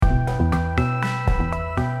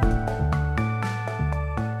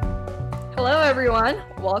everyone.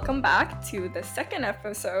 Welcome back to the second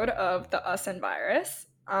episode of the Us and Virus.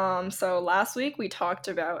 So last week we talked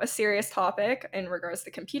about a serious topic in regards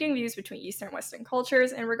to competing views between Eastern and Western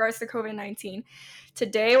cultures in regards to COVID-19.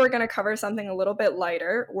 Today we're going to cover something a little bit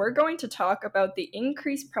lighter. We're going to talk about the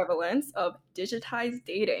increased prevalence of digitized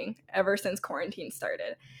dating ever since quarantine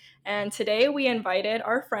started. And today we invited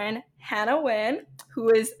our friend Hannah Wynn,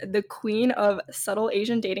 who is the queen of subtle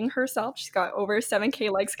Asian dating herself. She's got over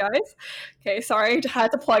 7K likes, guys. Okay, sorry,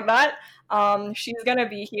 had to plug that. She's gonna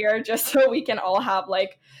be here just so we can all have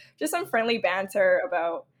just some friendly banter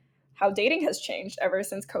about how dating has changed ever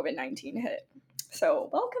since COVID-19 hit.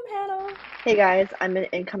 So welcome, Hannah. Hey guys, I'm an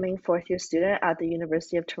incoming fourth year student at the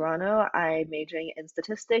University of Toronto. I'm majoring in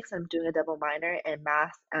statistics. I'm doing a double minor in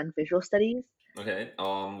math and visual studies. Okay,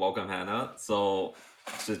 welcome Hannah. So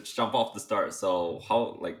to jump off the start, so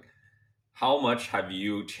how much have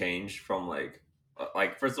you changed from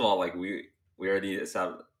first of all, we already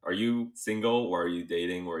established, are you single or are you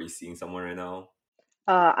dating or are you seeing someone right now?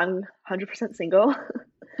 I'm 100% single.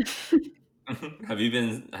 Have you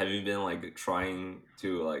been like trying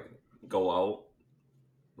to go out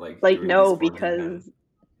during no, these quarantine times?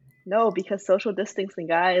 because social distancing,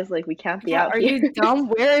 guys. We can't be Yeah, out are here. you dumb?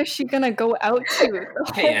 Where is she gonna go out to?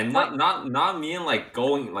 Hey, and not mean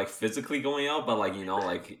going physically going out, but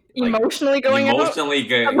Emotionally going out? emotionally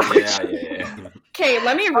good. Yeah. Okay,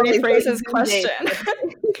 let me rephrase this question.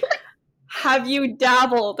 Have you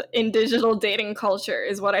dabbled in digital dating culture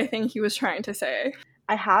is what I think he was trying to say.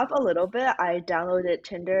 I have a little bit. I downloaded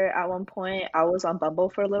Tinder at one point. I was on Bumble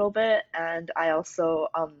for a little bit, and I also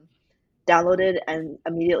downloaded and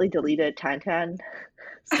immediately deleted Tantan.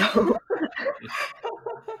 So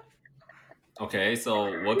Okay,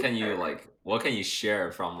 so what can you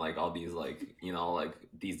share from all these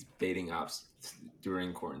these dating apps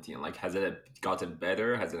during quarantine? Has it gotten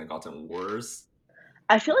better? Has it gotten worse?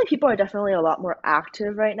 I feel like people are definitely a lot more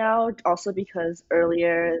active right now, also because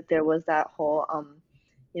earlier there was that whole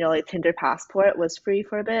Tinder Passport was free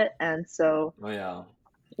for a bit, and so Oh yeah.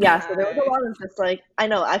 yeah, so there was a lot of just I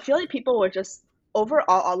know, I feel like people were just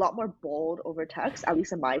overall a lot more bold over text, at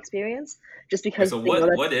least in my experience, just Wait, because so they know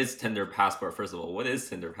that. what is Tinder Passport? First of all, what is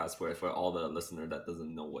Tinder Passport for all the listener that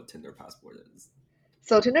doesn't know what Tinder Passport is?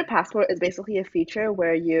 So Tinder Passport is basically a feature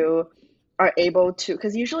where you are able to,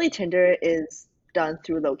 because usually Tinder is done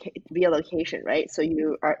through via location, right?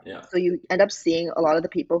 Yeah. So you end up seeing a lot of the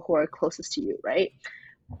people who are closest to you, right?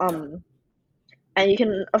 Yeah. Um,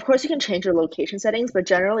 and of course, you can change your location settings, but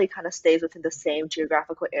generally it kind of stays within the same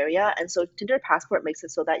geographical area. And so Tinder Passport makes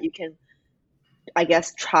it so that you can, I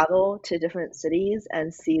guess, travel to different cities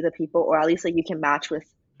and see the people, or at least you can match with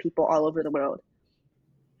people all over the world.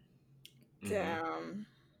 Damn.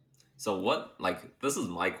 So what this is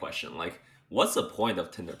my question. What's the point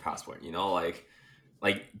of Tinder Passport?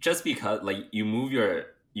 Just because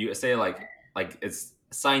you say it's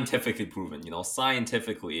scientifically proven,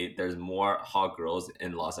 scientifically there's more hot girls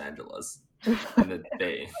in Los Angeles in the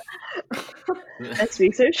Bay. That's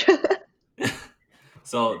research.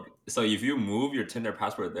 So if you move your Tinder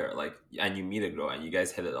Passport there, and you meet a girl and you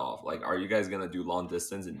guys hit it off, are you guys gonna do long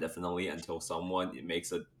distance indefinitely until someone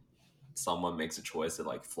makes a choice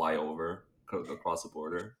to fly over across the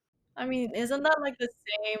border? I mean, isn't that the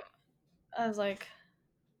same as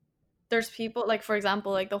there's people for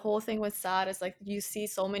example, the whole thing with SAD is you see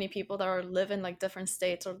so many people that live in different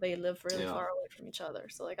states or they live really far away from each other.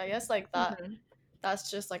 So I guess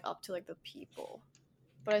that's just up to the people.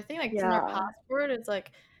 But I think Tinder Yeah. Passport, it's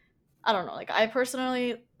I don't know. I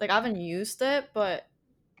personally I haven't used it, but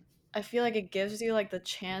I feel it gives you the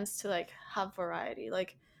chance to have variety.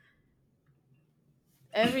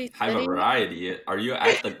 Every Have a city. variety. Are you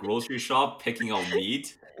at the grocery shop picking out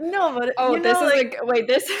meat? No, but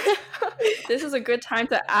this is a good time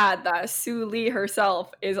to add that Sue Lee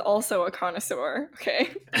herself is also a connoisseur. Okay,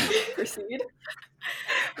 proceed.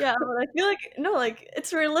 Yeah, but I feel no,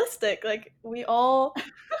 it's realistic. We all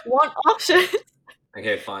want options.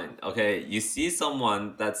 Okay, fine. Okay, you see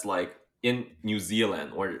someone that's in New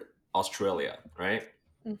Zealand or Australia, right?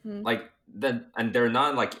 Mm-hmm. And they're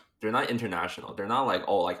not international. They're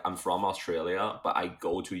not I'm from Australia, but I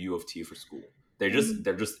go to U of T for school. They're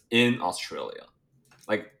just in Australia.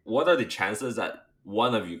 What are the chances that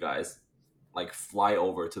one of you guys fly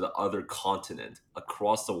over to the other continent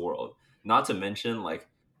across the world? Not to mention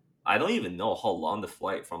I don't even know how long the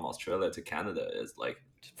flight from Australia to Canada is.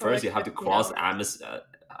 First you have to cross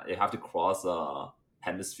you have to cross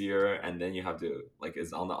hemisphere, and then you have to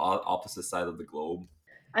it's on the opposite side of the globe.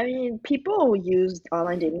 I mean, people use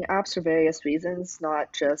online dating apps for various reasons,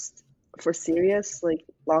 not just for serious,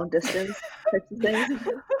 long distance types of things.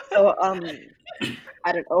 So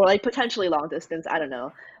I don't know, or like potentially long distance, I don't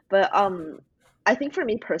know. But I think for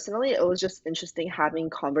me personally, it was just interesting having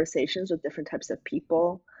conversations with different types of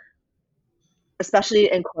people,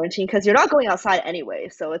 especially in quarantine, because you're not going outside anyway.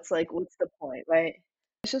 So it's like, what's the point, right?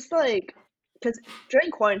 It's just like, because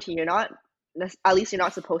during quarantine, you're not, at least you're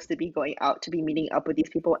not supposed to be going out to be meeting up with these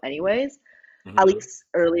people anyways. At Mm-hmm. least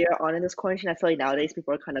earlier on in this quarantine, I feel like nowadays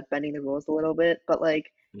people are kind of bending the rules a little bit. But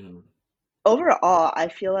like Mm-hmm. overall, I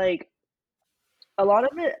feel like a lot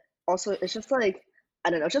of it also it's just like I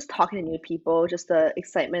don't know, just talking to new people, just the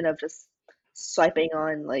excitement of just swiping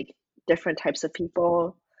on like different types of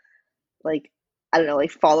people, like I don't know,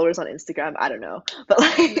 like followers on Instagram. I don't know, but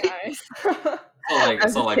like Nice.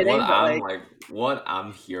 I'm So just like kidding. But like what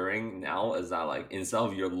I'm hearing now is that like instead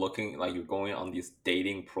of you're looking like you're going on these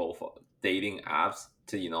dating apps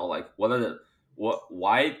to like what are the what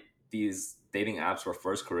why these dating apps were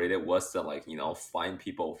first created was to like find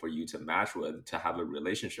people for you to match with, to have a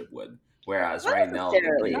relationship with, whereas not right now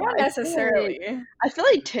they bring necessarily. Not necessarily. I feel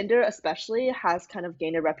like Tinder especially has kind of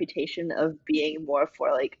gained a reputation of being more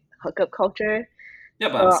for like hookup culture. yeah,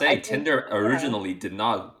 but I'm So I saying think Tinder yeah. originally did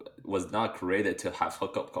not was not created to have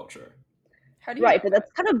hookup culture. How do you Right, know but that?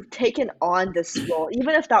 that's kind of taken on this role,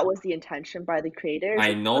 even if that was the intention by the creators,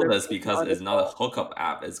 I it's know sort of this taken because on this it's not a role. hookup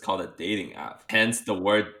app, it's called a dating app. Hence the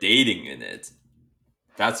word dating in it.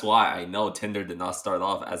 That's why I know Tinder did not start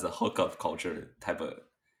off as a hookup culture type of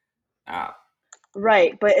app.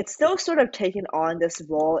 Right, but it's still sort of taken on this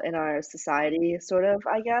role in our society, sort of,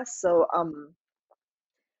 I guess. So,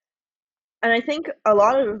 and I think a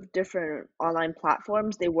lot of different online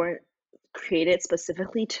platforms, they weren't created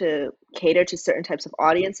specifically to cater to certain types of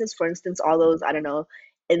audiences. For instance, all those, I don't know,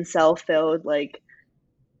 incel filled, like,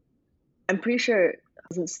 I'm pretty sure it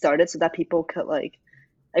wasn't started so that people could like,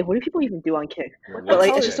 what do people even do on Kick? What the But What's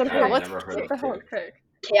like, hell it's is just sort Kick? of Yeah, I like what's never heard what of the hell is Kick. Kick?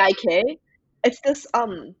 KIK.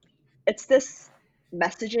 It's this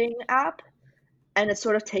messaging app, and it's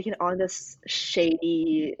sort of taken on this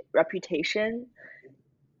shady reputation.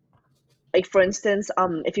 Like for instance,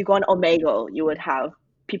 if you go on Omegle, you would have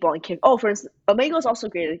people on Kick. Oh, for instance, Omegle is also a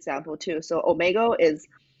great example too. So Omegle is,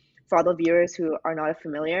 for all the viewers who are not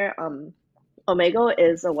familiar, Omegle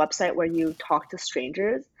is a website where you talk to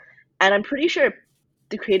strangers, and I'm pretty sure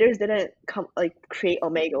the creators didn't come like create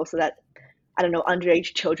Omegle so that I don't know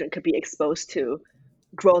underage children could be exposed to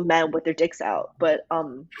grown men with their dicks out, but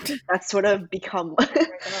that's sort of become Oh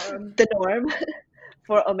my god. the norm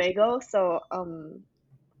for Omegle. So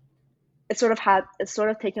it's sort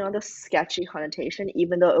of taken on this sketchy connotation,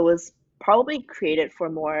 even though it was probably created for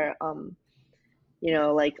more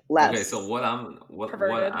like Okay, so less what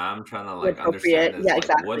Perverted. I'm trying to like inappropriate. understand is Yeah,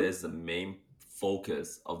 like what exactly. is the main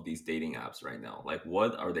focus of these dating apps right now? Like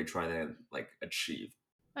what are they trying to like achieve?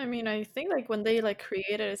 I mean, I think like when they like create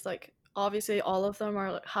it, it's like obviously all of them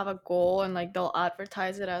are like, have a goal and like they'll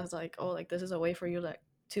advertise it as like, oh, like this is a way for you like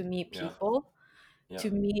to meet Yeah. people, Yeah.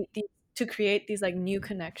 to meet the to create these like new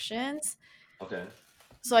connections. Okay.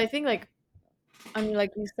 So I think like I mean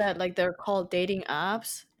like you said, like they're called dating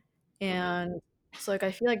apps, Mm-hmm. and so like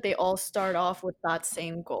I feel like they all start off with that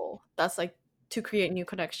same goal. That's like to create new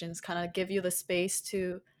connections, kind of give you the space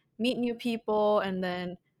to meet new people, and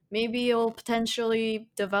then maybe it'll potentially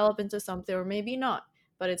develop into something or maybe not.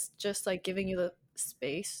 But it's just like giving you the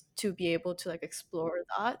space to be able to like explore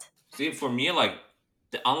that. See, for me, like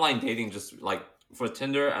the online dating, just like for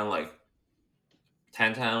Tinder and like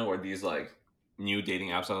Tantan or these like new dating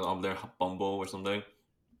apps out there, Bumble or something.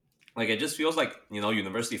 Like it just feels like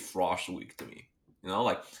university frosh week to me.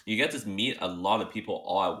 Like you get to meet a lot of people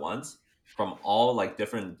all at once from all like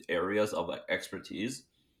different areas of like expertise,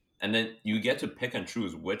 and then you get to pick and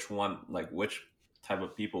choose which one, like which type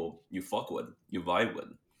of people you fuck with, you vibe with,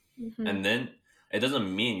 Mm-hmm. and then it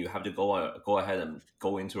doesn't mean you have to go ahead and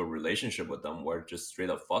go into a relationship with them where just straight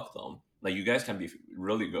up fuck them. Like you guys can be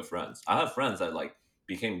really good friends. I have friends that like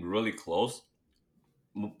became really close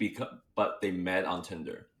because but they met on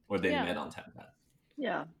Tinder or they Yeah, met on Tantan,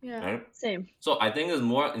 Yeah, yeah, right? same. So I think it's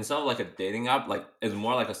more instead of like a dating app, like it's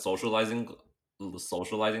more like a socializing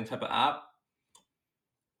type of app.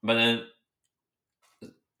 But then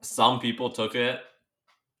some people took it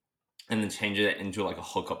and then changed it into like a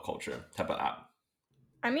hookup culture type of app.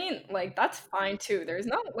 I mean, like that's fine too. There's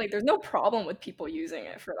no problem with people using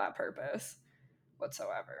it for that purpose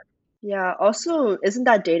whatsoever. Yeah, also, isn't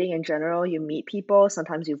that dating in general? You meet people,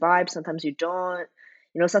 sometimes you vibe, sometimes you don't.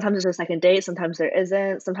 Sometimes there's a second date, sometimes there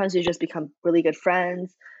isn't. Sometimes you just become really good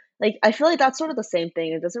friends. Like, I feel like that's sort of the same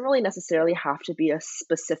thing. It doesn't really necessarily have to be a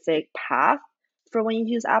specific path for when you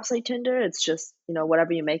use apps like Tinder. It's just,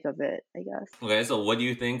 whatever you make of it, I guess. Okay, so what do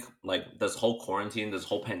you think? Like this whole quarantine, this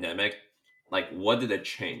whole pandemic, like what did it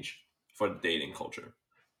change for the dating culture?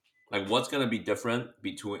 Like what's gonna be different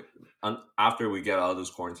between after we get out of this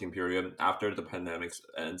quarantine period, after the pandemic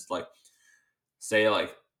ends? Like, say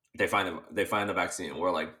like they find a vaccine,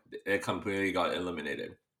 or like it completely got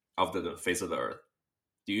eliminated off the face of the earth.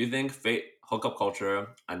 Do you think hookup culture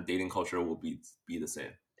and dating culture will be the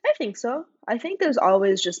same? I think so. I think there's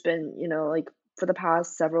always just been, like for the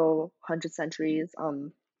past several hundred centuries,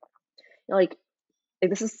 like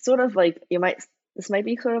this is sort of like this might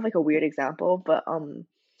be sort of like a weird example, but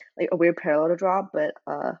like a weird parallel to draw, but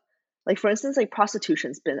like for instance, like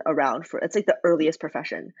prostitution's been around for it's like the earliest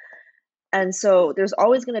profession. And so there's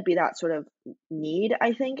always going to be that sort of need,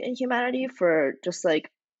 I think, in humanity for just like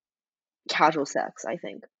casual sex, I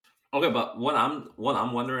think. Okay, but what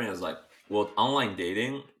I'm wondering is like, will online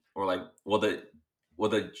dating, or like will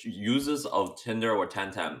the uses of Tinder or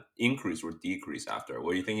Tantam increase or decrease after?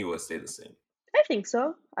 Or do you think it will stay the same? I think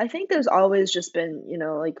so. I think there's always just been,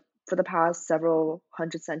 like for the past several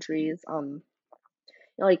hundred centuries,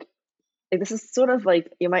 like this is sort of like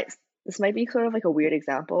this might be sort of like a weird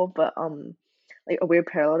example, but like a weird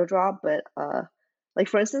parallel to draw, but like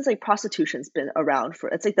for instance, like prostitution's been around for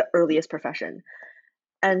it's like the earliest profession.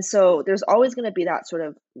 And so there's always going to be that sort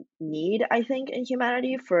of need, I think, in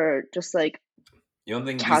humanity for just like You don't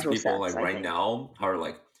think these casual people sex, like I right think. now are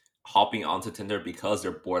like hopping onto Tinder because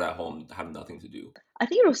they're bored at home, have nothing to do? I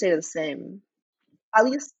think it'll stay the same, at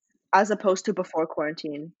least as opposed to before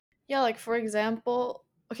quarantine. Yeah, like for example,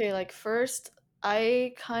 okay, like first,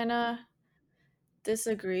 I kind of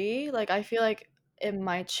disagree. Like I feel like it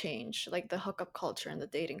might change, like the hookup culture and the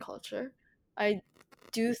dating culture. I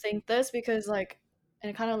do think this because like, and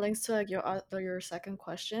it kind of links to like your second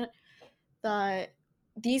question, that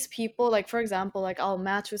these people, like for example, like I'll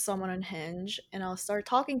match with someone on Hinge and I'll start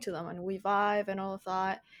talking to them and we vibe and all of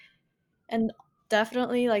that, and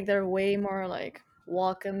definitely like they're way more like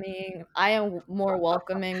welcoming. I am more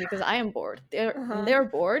welcoming because I am bored. They're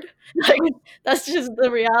bored. Like that's just the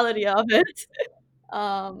reality of it.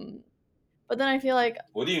 Um, but then I feel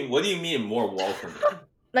What do you mean more welcoming?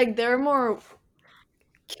 like they're more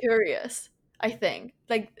curious. I think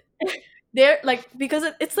like they're like because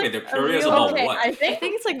it's Wait, like they're a curious real. about Okay, what? I think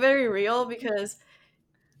it's like very real because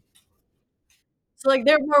so like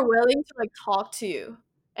they're more willing to like talk to you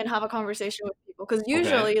and have a conversation with people because Okay.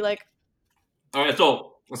 usually like All right.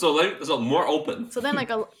 So more open. so then like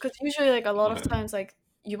because usually like a lot of Okay. times like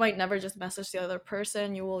you might never just message the other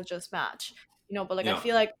person, you will just match, but like I Yeah.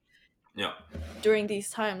 feel like Yeah. during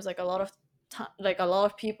these times like a lot of like a lot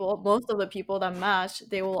of people, most of the people that match,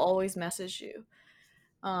 they will always message you.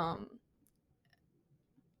 um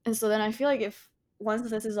and so then I feel like if once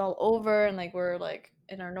this is all over and like we're like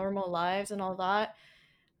in our normal lives and all that,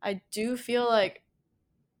 I do feel like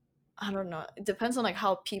I don't know, it depends on like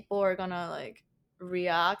how people are gonna like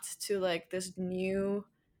react to like this new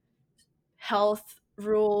health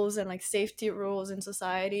rules and like safety rules in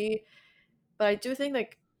society. But I do think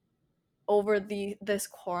like over this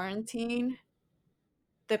quarantine,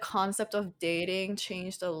 the concept of dating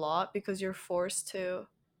changed a lot because you're forced to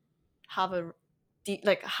have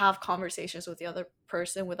like have conversations with the other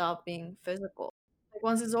person without being physical. Like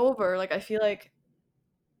once it's over, like I feel like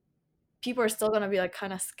people are still gonna be like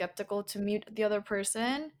kind of skeptical to meet the other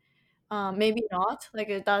person. Maybe not.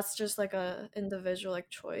 Like that's just like a individual like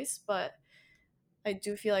choice, but I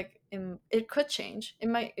do feel like it could change.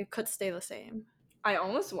 It could stay the same. I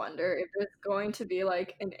almost wonder if there's going to be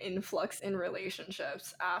like an influx in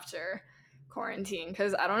relationships after quarantine,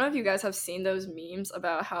 because I don't know if you guys have seen those memes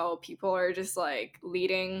about how people are just like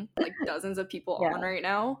leading like dozens of people Yeah. on right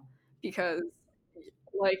now because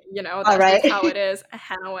like All that's right. just how it is.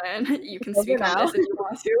 Hannah, when you can Over speak on now. this if you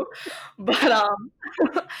want to,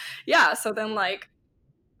 but yeah, so then like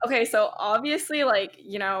okay, so obviously, like,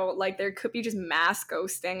 like there could be just mass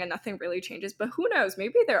ghosting and nothing really changes, but who knows?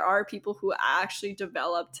 Maybe there are people who actually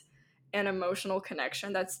developed an emotional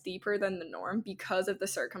connection that's deeper than the norm because of the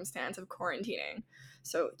circumstance of quarantining.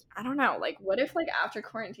 So I don't know, like, what if, like, after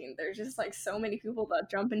quarantine, there's just, like, so many people that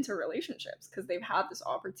jump into relationships because they've had this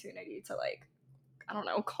opportunity to, like, I don't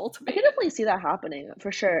know, I cultivate can it. definitely see that happening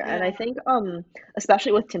for sure. And Yeah. I think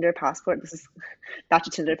especially with Tinder Passport, this is back to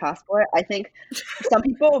Tinder Passport. I think some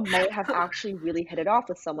people might have actually really hit it off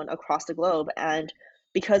with someone across the globe, and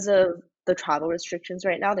because of the travel restrictions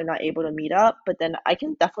right now, they're not able to meet up. But then I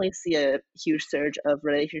can definitely see a huge surge of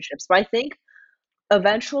relationships. But I think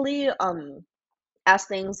eventually, as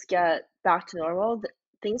things get back to normal,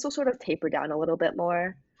 things will sort of taper down a little bit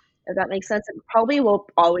more, if that makes sense. It probably will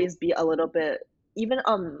always be a little bit even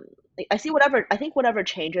like, I think whatever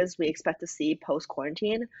changes we expect to see post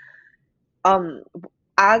quarantine, um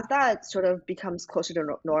as that sort of becomes closer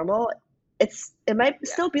to normal, it might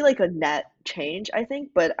Yeah. still be like a net change, I think,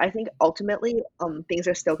 but I think ultimately things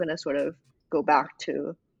are still going to sort of go back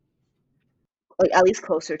to like at least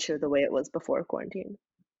closer to the way it was before quarantine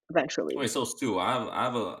eventually. Wait, so Stu,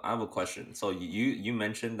 I have a question. So you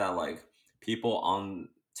mentioned that like people on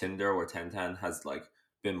Tinder or Tantan has like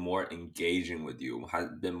been more engaging with you, has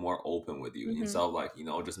been more open with you Mm-hmm. instead of like,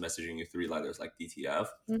 just messaging you three letters like DTF,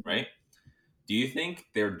 Mm-hmm. right? Do you think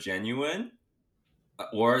they're genuine,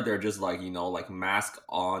 or they're just like, like mask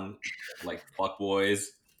on like fuckboys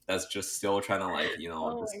that's just still trying to like,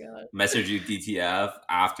 Oh just my god. message you DTF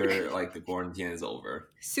after like the quarantine is over?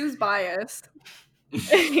 Sue's biased.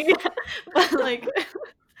 Yeah, but like,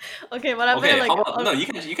 okay, but I've been Okay, like, how about no?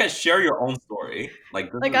 You can share your own story.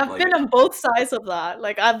 Like this like is I've like been on both sides of that.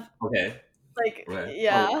 Like I've okay, like okay. So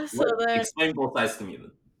yeah. So let then explain both sides to me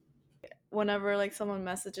then. whenever like someone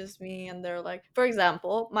messages me and they're like, for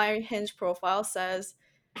example, my Hinge profile says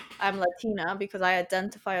I'm Latina because I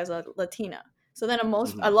identify as a Latina. So then a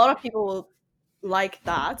Hmm. lot of people will like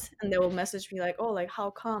that and they will message me like, oh, like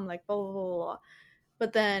how come, like blah blah blah blah. Blah.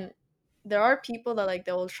 But then there are people that like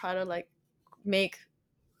they will try to like make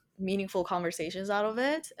meaningful conversations out of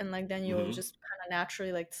it, and like then you'll Hmm. just kind of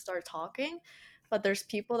naturally like start talking. But there's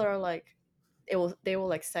people that are like, they will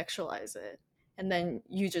like sexualize it, and then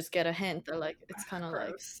you just get a hint that like it's kind of like,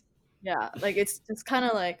 Gross. yeah, like it's kind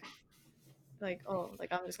of like oh,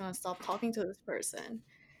 like I'm just gonna stop talking to this person.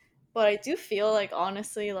 But I do feel like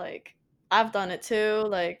honestly, like I've done it too.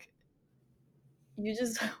 Like you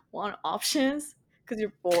just want options because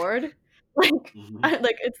you're bored. Like Hmm.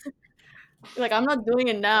 like it's like I'm not doing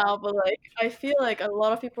it now, but like I feel like a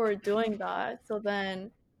lot of people are doing that. So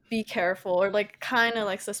then be careful or like kind of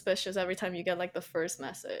like suspicious every time you get like the first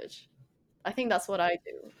message. I think that's what I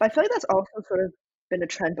do. But I feel like that's also sort of been a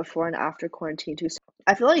trend before and after quarantine too. So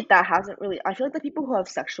I feel like that hasn't really. I feel like the people who have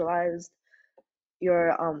sexualized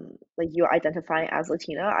your like you're identifying as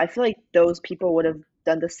Latina, I feel like those people would have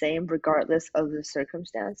done the same regardless of the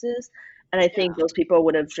circumstances. And I Yeah. think those people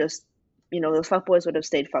would have just, those fuckboys would have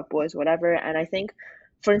stayed fuckboys, whatever. And I think,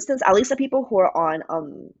 for instance, at least the people who are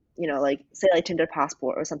on like say like Tinder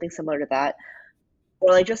Passport or something similar to that,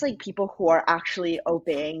 or like just like people who are actually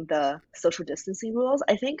obeying the social distancing rules,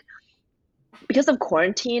 I think because of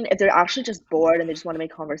quarantine, if they're actually just bored and they just want to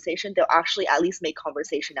make conversation, they'll actually at least make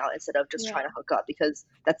conversation now instead of just Yeah. trying to hook up because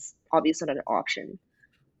that's obviously not an option.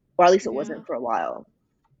 Or at least it Yeah. wasn't for a while.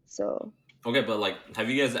 So Okay, but like, have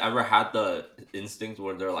you guys ever had the instinct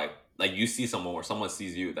where they're like you see someone or someone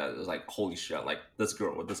sees you that is like, holy shit, like this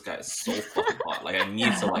girl or this guy is so fucking hot. Like I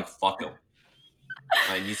need to like fuck him.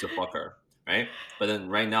 I need to fuck her, right? But then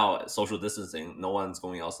right now, social distancing, no one's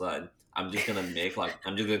going outside. I'm just gonna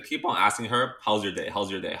keep on asking her, how's your day?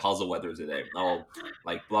 How's your day? How's the weather today? Oh,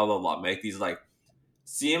 like blah blah blah. Make these like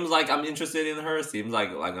seems like I'm interested in her. Seems like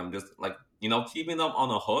I'm just like keeping them on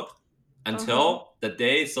a hook Uh-huh. until the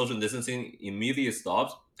day social distancing immediately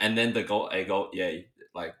stops, and then I go, yeah,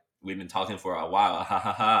 like we've been talking for a while, ha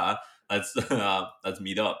ha ha. Let's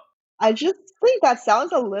meet up. I just think that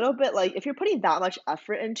sounds a little bit like if you're putting that much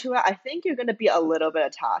effort into it, I think you're gonna be a little bit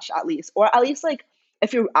attached at least. Or at least like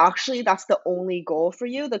if you're actually that's the only goal for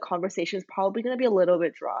you, the conversation is probably gonna be a little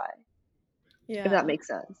bit dry, if that Yeah. makes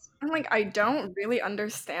sense. I'm like, I don't really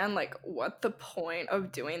understand like what the point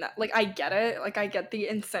of doing that. Like I get it. Like I get the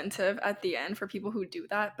incentive at the end for people who do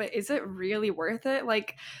that, but is it really worth it?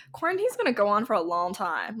 Like quarantine's going to go on for a long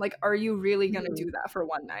time. Like are you really going to do Mhm. that for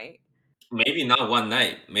one night? Maybe not one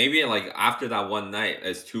night. Maybe like after that one night,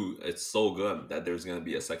 it's so good that there's gonna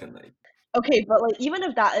be a second night. Okay, but, like, even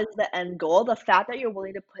if that is the end goal, the fact that you're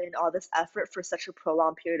willing to put in all this effort for such a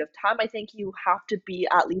prolonged period of time, I think you have to be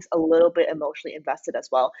at least a little bit emotionally invested as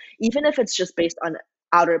well. Even if it's just based on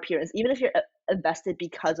outer appearance, even if you're invested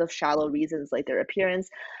because of shallow reasons like their appearance,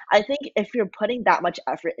 I think if you're putting that much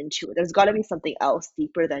effort into it, there's gotta be something else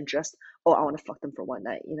deeper than just, "Oh, I wanna fuck them for one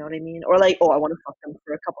night," you know what I mean? Or like, "Oh, I wanna fuck them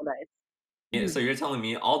for a couple nights." Yeah, Mhm. so you're telling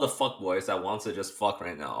me all the fuck boys that wants to just fuck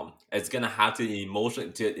right now, it's gonna have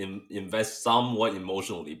to invest somewhat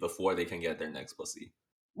emotionally before they can get their next pussy.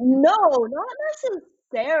 No, not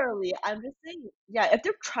necessarily. I'm just saying, yeah, if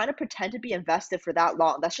they're trying to pretend to be invested for that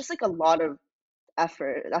long, that's just like a lot of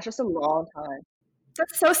effort. That's just a long time.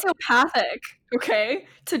 That's sociopathic, okay?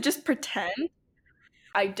 To just pretend.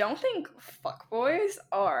 I don't think fuckboys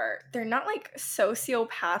they're not like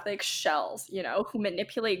sociopathic shells, who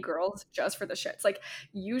manipulate girls just for the shits. Like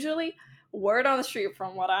usually word on the street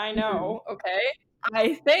from what I Mhm. know, okay?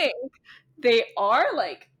 I think they are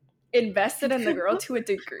like invested in the girl to a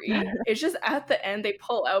degree. It's just at the end they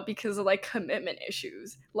pull out because of like commitment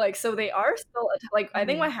issues. Like, so they are still like, I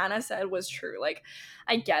think what Hannah said was true. Like,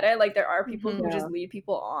 I get it. Like, there are people who Yeah. just lead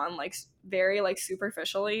people on like very like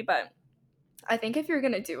superficially, but I think if you're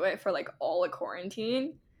gonna do it for like all a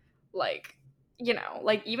quarantine, like, you know,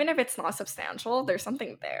 like even if it's not substantial, there's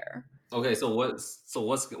something there. Okay, so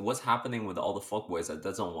what's happening with all the fuckboys that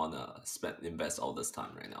doesn't want to invest all this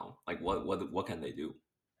time right now? Like, what can they do?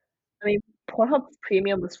 I mean, Pornhub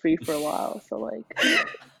Premium was free for a while, so like,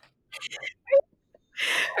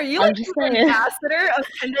 Are you I'm like just the saying. ambassador of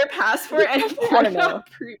Tinder Passport and I don't know.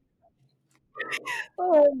 Pornhub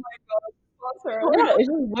Oh my god, sponsor Yeah, alert. it's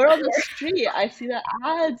just we're on the street. I see the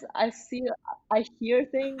ads. I hear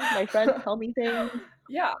things. My friends tell me things.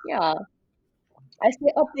 Yeah. Yeah, I see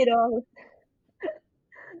it update on.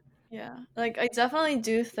 Yeah, like I definitely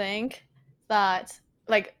do think that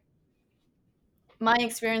like my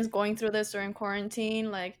experience going through this during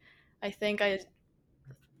quarantine, like I think I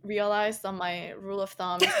realized that my rule of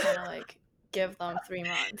thumb is kind of like give them 3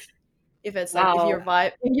 months. If it's like Wow. if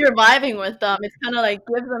you're vibing with them, it's kind of like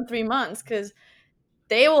give them 3 months because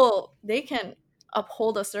they can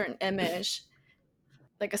uphold a certain image,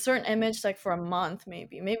 like a certain image, like for a month,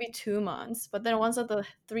 maybe 2 months, but then once at the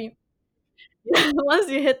three once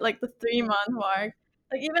you hit like the 3 month mark,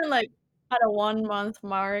 like even like at a 1 month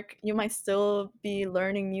mark, you might still be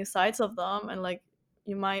learning new sides of them, and like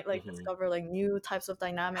you might like Mm-hmm. discover like new types of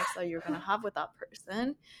dynamics that you're gonna have with that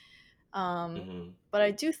person. Mm-hmm. But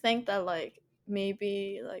I do think that like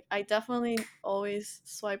maybe like I definitely always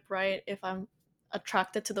swipe right if I'm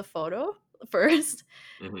attracted to the photo first,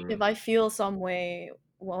 Mm-hmm. if I feel some way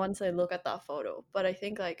once I look at that photo. But I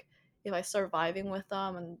think like if I start vibing with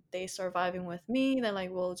them and they start vibing with me, then like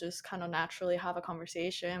we'll just kind of naturally have a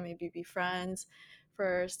conversation, maybe be friends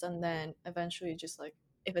first, and then eventually just like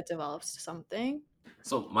if it develops to something.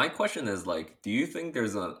 So my question is like, do you think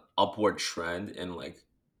there's an upward trend in like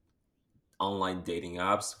online dating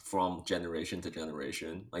apps from generation to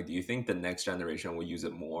generation? Like, do you think the next generation will use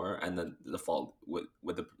it more, and then the fall with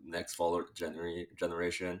the next follower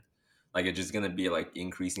generation, like it's just gonna be like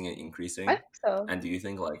increasing and I increasing? think so. And do you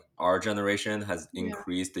think like our generation has Yeah.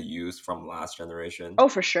 increased the use from last generation? Oh,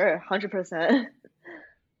 for sure, 100%.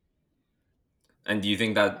 And do you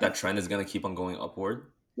think that that trend is gonna keep on going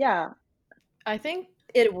upward? Yeah, I think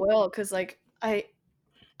it will, because like I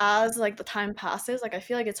as like the time passes, like I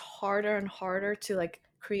feel like it's harder and harder to like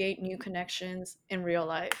create new connections in real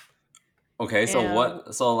life. Okay, so And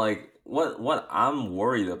what I'm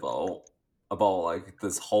worried about like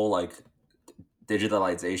this whole like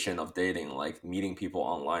digitalization of dating, like meeting people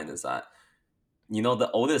online, is that, you know,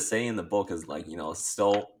 the oldest saying in the book is like, you know,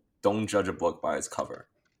 still don't judge a book by its cover,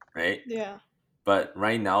 right? yeah. But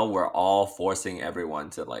right now we're all forcing everyone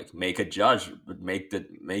to like make a judgment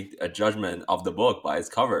of the book by its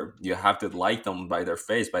cover. You have to like them by their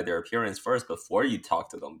face, by their appearance first before you talk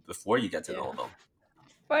to them, before you get to know Yeah. them.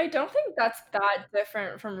 But I don't think that's that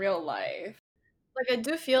different from real life. Like I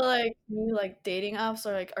do feel like new like dating apps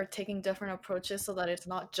are taking different approaches so that it's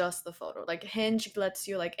not just the photo. Like Hinge lets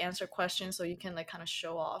you like answer questions so you can like kind of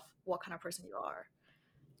show off what kind of person you are.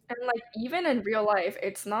 And like even in real life,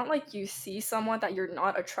 it's not like you see someone that you're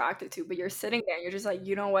not attracted to, but you're sitting there and you're just like,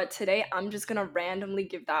 you know what, today I'm just gonna randomly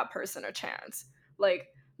give that person a chance. Like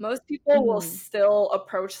most people will hmm still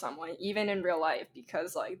approach someone, even in real life,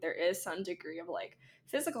 because like there is some degree of like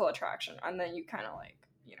physical attraction, and then you kind of like,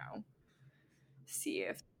 you know, see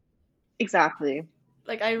if exactly.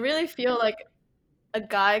 Like I really feel like a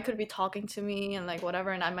guy could be talking to me and like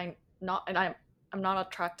whatever, and I might not, and I'm not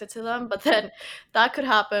attracted to them, but then that could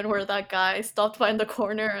happen where that guy stopped by in the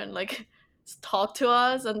corner and like talked to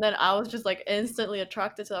us, and then I was just like instantly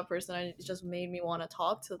attracted to that person, and it just made me want to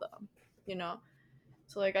talk to them, you know.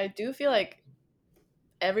 So like I do feel like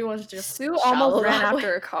everyone's just Sue almost shallow ran that way.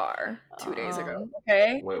 after a car 2 days ago. Um,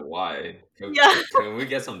 Okay, Wait, why? yeah. Can we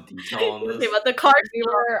get some detail on Okay, this? but the car. we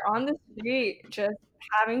were on the street just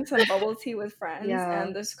having some bubble tea with friends, Yeah.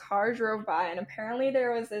 and this car drove by, and apparently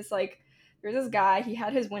there's this guy, he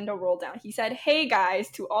had his window rolled down, he said, "Hey guys,"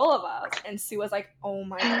 to all of us, and Sue was like, "Oh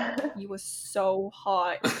my god, he was so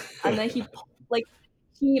hot." And then like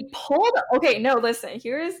he pulled okay, no, listen,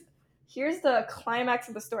 here's the climax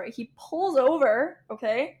of the story. He pulls over,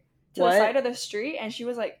 okay, to the What? side of the street, and she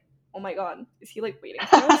was like, "Oh my god, is he like waiting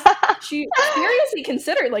for us?" She seriously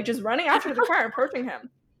considered like just running after the car and approaching him.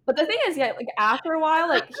 But the thing is, yeah, like after a while,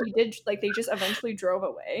 like he did, like they just eventually drove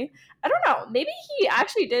away. I don't know. Maybe he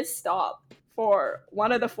actually did stop for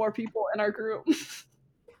one of the four people in our group.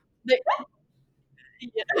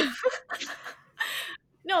 Yeah.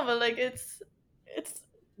 No, but like it's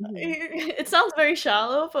it sounds very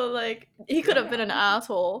shallow, but like he could have been an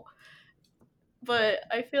asshole. But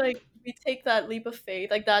I feel like we take that leap of faith,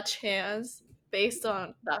 like that chance, based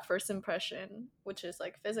on that first impression, which is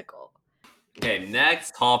like physical. Okay,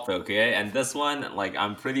 next topic, okay? And this one, like,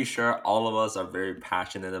 I'm pretty sure all of us are very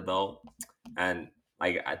passionate about. And,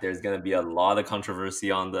 like, there's going to be a lot of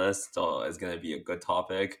controversy on this, so it's going to be a good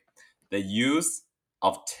topic. The use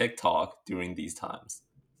of TikTok during these times.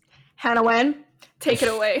 Hannah Wen, take it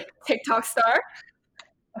away. TikTok star.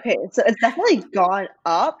 Okay, so it's definitely gone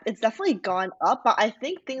up. It's definitely gone up, but I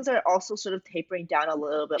think things are also sort of tapering down a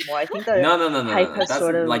little bit more. I think the hype has That's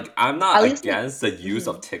sort of, like, I'm at not least like, against the use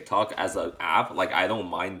of TikTok as an app. Like, I don't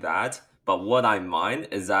mind that. But what I mind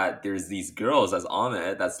is that there's these girls that's on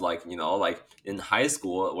it that's like, you know, like in high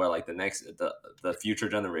school where like the future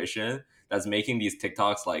generation that's making these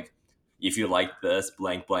TikToks like, if you like this,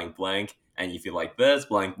 blank, blank, blank, and if you like this,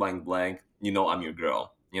 blank, blank, blank, you know I'm your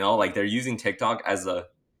girl. You know, like they're using TikTok as a,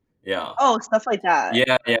 yeah. oh, stuff like that,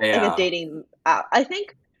 Yeah, yeah, like a yeah. dating app. I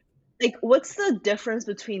think, like, what's the difference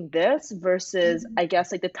between this versus, I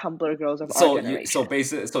guess, like the Tumblr girls of our So generation?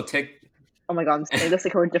 basically, Oh my God, I'm saying this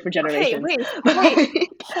like we're different Okay, generations. wait, But wait, like,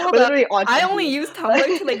 hold we're up. literally on I same only team. use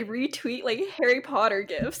Tumblr to like retweet like Harry Potter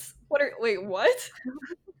gifs. Wait, what?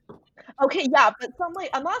 Okay, yeah, but some like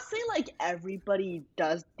I'm not saying like everybody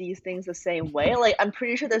does these things the same way. Like I'm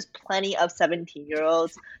pretty sure there's plenty of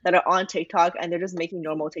 17-year-olds that are on TikTok and they're just making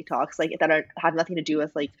normal TikToks like that are have nothing to do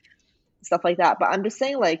with like stuff like that. But I'm just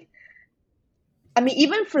saying like I mean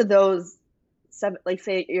even for those like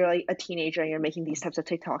say you're like a teenager and you're making these types of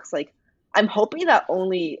TikToks, like I'm hoping that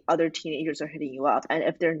only other teenagers are hitting you up. And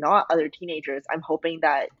if they're not other teenagers, I'm hoping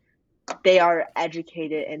that they are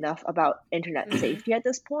educated enough about internet safety at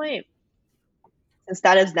this point, since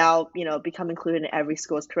that is now, you know, become included in every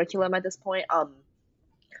school's curriculum at this point.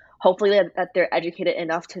 Hopefully that they're educated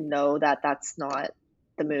enough to know that that's not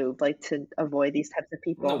the move, like to avoid these types of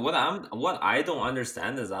No, people. what I don't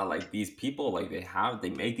understand is that like these people like they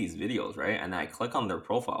make these videos, right? And I click on their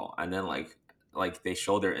profile and then like they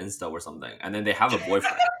show their Insta or something, and then they have a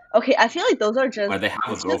boyfriend Okay, I feel like those are or just they have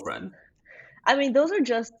a it's just girlfriend. I mean those are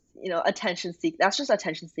just, you know, attention seek that's just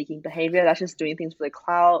attention seeking behavior. That's just doing things for the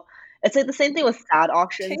clout. It's like the same thing with sad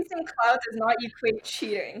auctions. Chasing cloud does not equate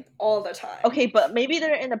cheating all the time. Okay, but maybe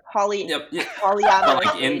they're in a Yep, yeah. But polyamorous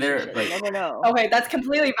like in their relationship. You like never know. Okay, that's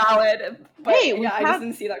completely valid. But Hey, we yeah, I just have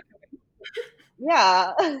didn't see that.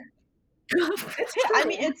 yeah. It's Hey, I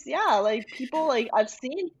mean, true. it's yeah, like people like I've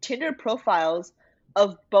seen Tinder profiles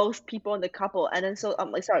of both people in the couple, and then so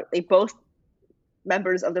like sorry, they both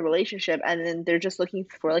members of the relationship, and then they're just looking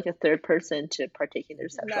for like a third person to partake in their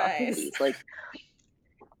sexual Nice. activities. Like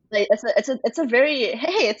it's a very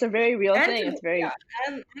hey, it's a very real And thing. It's very and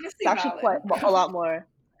honestly it's actually valid. quite a lot more.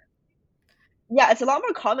 Yeah, it's a lot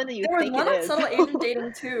more common than you There was think it one on is. subtle agent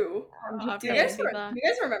dating too. I've Do you never guys seen that. do you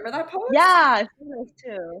guys remember that post? Yeah, I've seen those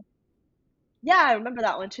too. Yeah, I remember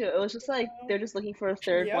that one too. It was just like they're just looking for a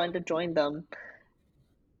third Yep. one to join them.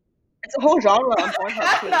 It's a whole genre on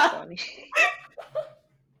Pornhub too, so I mean.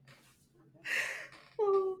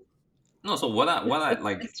 no. So what I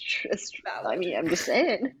like It's I Valid. mean, I'm just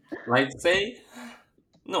saying. like say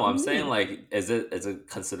no, I'm saying Mhm. like is it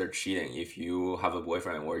considered cheating if you have a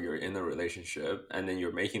boyfriend or you're in a relationship and then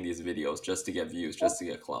you're making these videos just to get views, just to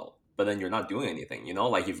get clout, but then you're not doing anything, you know?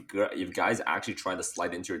 Like if guys actually try to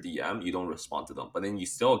slide into your DM, you don't respond to them, but then you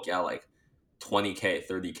still get like 20K,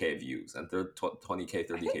 30K views and 20K, I think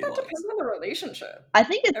 30K that likes. depends on the relationship. I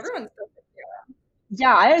think it's Everyone's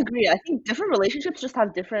yeah, I agree. I think different relationships just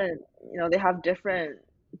have different, you know, they have different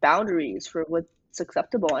boundaries for what's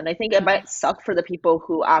acceptable. And I think it Yeah. might suck for the people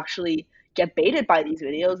who actually get baited by these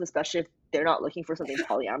videos, especially if they're not looking for something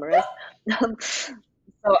polyamorous.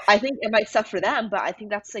 So I think it might suck for them, but I think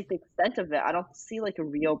that's like the extent of it. I don't see like a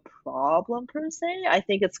real problem per se. I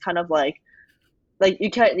think it's kind of like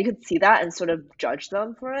you could see that and sort of judge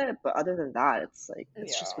them for it, but other than that, it's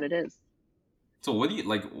just yeah. what it is. So what do you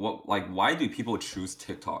like why do people choose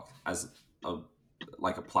TikTok as a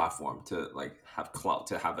like a platform to like have clout,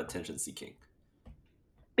 to have attention seeking?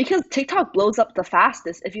 Because TikTok blows up the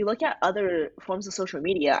fastest. If you look at other forms of social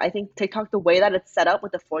media, I think TikTok, the way that it's set up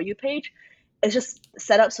with the For You page, is just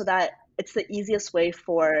set up so that it's the easiest way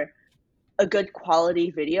for a good quality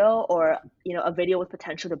video or, you know, a video with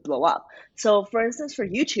potential to blow up. So for instance, for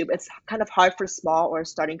YouTube, it's kind of hard for small or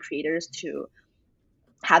starting creators to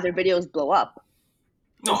have their videos blow up.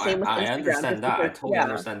 No, And same with I Instagram, understand just that. I because, totally yeah.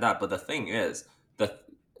 understand that. But the thing is, the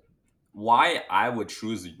why I would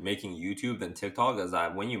choose making YouTube than TikTok is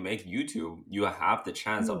that when you make YouTube, you have the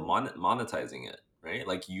chance of Mhm. monetizing it, right?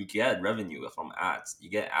 Like you get revenue from ads, you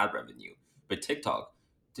get ad revenue. But TikTok,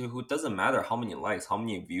 dude, who doesn't matter how many likes, how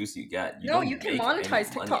many views you get. You No, don't you can make any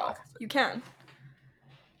monetize money TikTok. off of it. You can.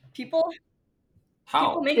 People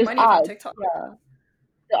How? make There's money from ads. TikTok. Yeah,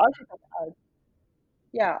 there are TikTok ads.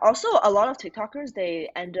 Yeah. Also, a lot of TikTokers they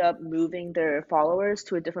end up moving their followers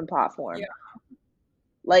to a different Yeah. platform,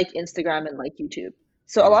 like Instagram and like YouTube.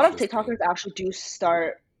 So a lot of Interesting. TikTokers actually do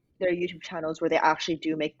start their YouTube channels where they actually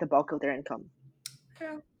do make the bulk of their income.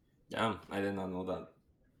 Yeah. Damn, I did not know that.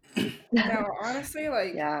 No, honestly,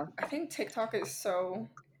 like Yeah. I think TikTok is so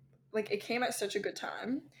like it came at such a good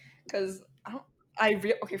time because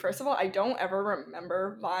okay, first of all, I don't ever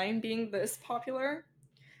remember Vine being this popular,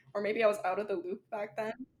 or maybe I was out of the loop back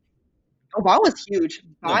then. Oh, Vine was huge.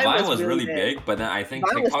 No, Vine Vine was was really really big. big, but then I think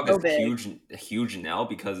Vine was TikTok is so big. huge now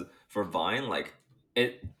because for Vine, like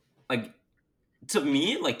it, like to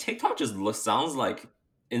me, like TikTok just sounds like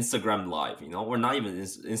Instagram Live. You know, or not even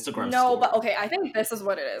Instagram No, but Story. okay, I think this is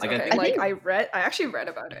what it is. Like I Okay, I think like think. I actually read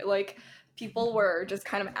about it. Like people were just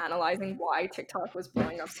kind of analyzing why TikTok was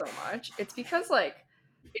blowing up so much. It's because like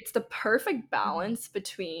it's the perfect balance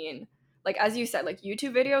between like as you said, like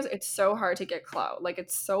YouTube videos, it's so hard to get clout. Like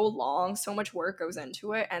it's so long, so much work goes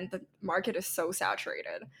into it, and the market is so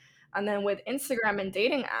saturated. And then with Instagram and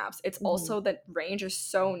dating apps, it's Mhm. also the range is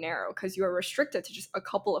so narrow because you are restricted to just a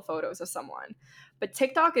couple of photos of someone. But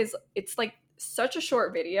TikTok is it's like such a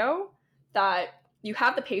short video that you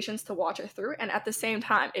have the patience to watch it through, and at the same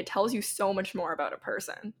time it tells you so much more about a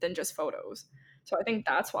person than just photos. So I think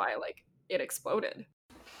that's why like it exploded.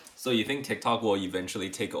 so. You think TikTok will eventually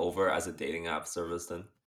take over as a dating app service then?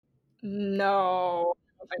 No,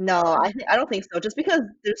 No, no. I don't think so. Just because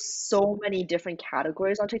there's so many different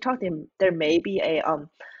categories on TikTok, there may be a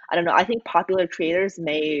I don't know. I think popular creators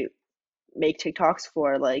may make TikToks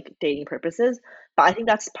for like dating purposes, but I think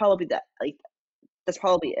that's probably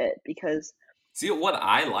it because See, what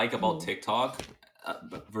I like about mm, TikTok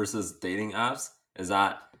versus dating apps is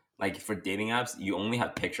that, like, for dating apps, you only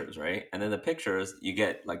have pictures, right? And then the pictures, you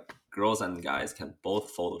get like girls and guys can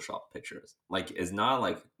both Photoshop pictures. It's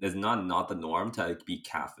not the norm to like, be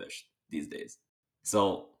catfished these days.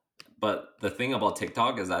 So, but the thing about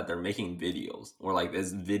TikTok is that they're making videos or like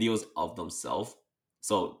there's videos of themselves.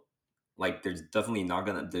 So like there's definitely not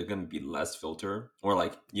gonna there's gonna be less filter or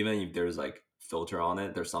like even if there's like filter on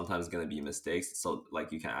it, there's sometimes gonna be mistakes. So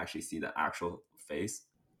like you can actually see the actual face.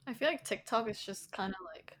 I feel like TikTok is just kind of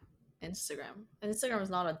like Instagram. Instagram is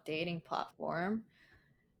not a dating platform,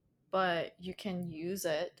 but you can use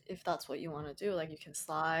it if that's what you want to do. Like you can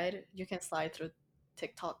slide through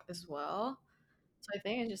TikTok as well. So I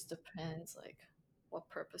think it just depends like what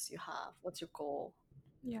purpose you have, what's your goal.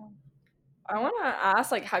 Yeah. I want to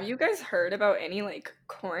ask, like, have you guys heard about any like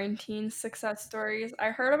quarantine success stories? I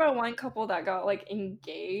heard about one couple that got like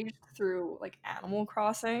engaged through like Animal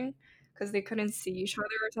Crossing because they couldn't see each other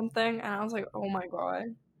or something, and I was like, oh my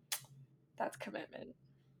god, that's commitment.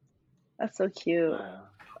 that's so cute. Yeah,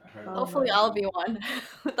 I heard about Hopefully that I'll too. be one.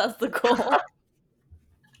 That's the goal.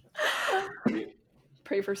 You,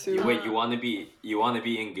 Pray for you Sue. wait, you want to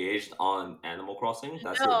be engaged on Animal Crossing?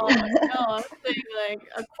 That's your No, goal? no, I'm saying like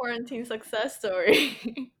a quarantine success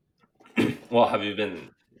story. Well, have you been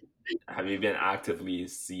actively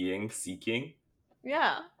seeking?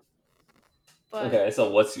 Yeah, but Okay, so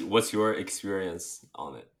what's your experience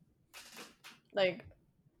on it? like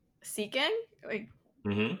seeking, like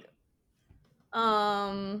Mm-hmm.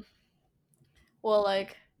 um, well,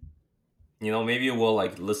 like You know, maybe we'll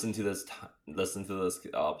like listen to this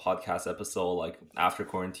podcast episode like after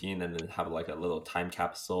quarantine, and then have like a little time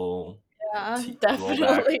capsule yeah,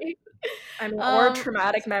 throwback. definitely. I mean, or Um,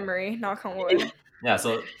 traumatic memory. Knock on wood. Yeah,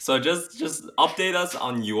 so just update us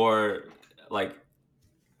on your like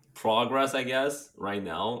progress, I guess, right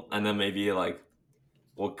now, and then maybe like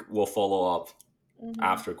we'll follow up mhm.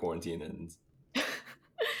 after quarantine ends.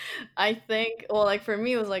 I think, well, like for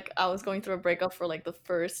me, it was like I was going through a breakup for like the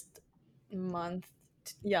first month,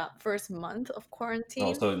 yeah, first month of Oh,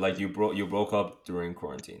 quarantine. so like you broke up during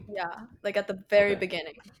quarantine. Yeah, like at the very Okay,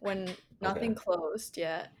 beginning when okay, nothing closed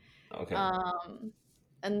yet. okay. Um,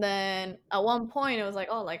 and then at one point it was like,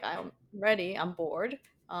 oh, like I'm ready, I'm bored.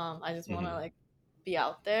 I just want to Mm-hmm. like be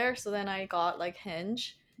out there. So then I got like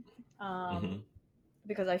Hinge, um, Mm-hmm.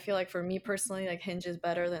 because I feel like for me personally, like Hinge is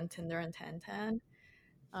better than Tinder and Tantan.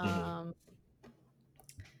 Mm-hmm. Um,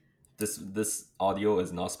 This audio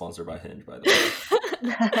is not sponsored by Hinge, by the way.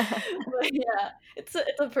 but yeah, it's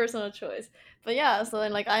a personal choice. But yeah, so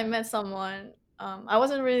then like I met someone. I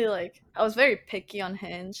wasn't really like I was very picky on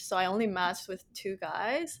Hinge, so I only matched with two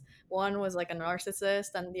guys. One was like a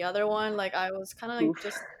narcissist, and the other one like I was kind of like Oof.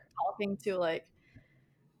 just talking to like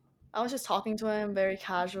I was just talking to him very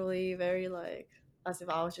casually, very like. as if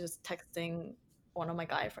I was just texting one of my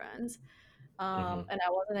guy friends. Mm-hmm. And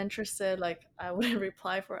I wasn't interested, like I wouldn't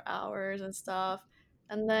reply for hours and stuff.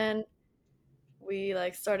 And then we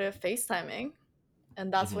like started FaceTiming,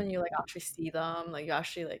 and that's Mm-hmm. when you like actually see them, like you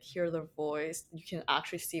actually like hear their voice, you can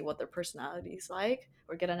actually see what their personality is like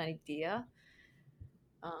or get an idea.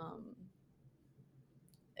 Um,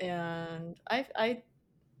 and I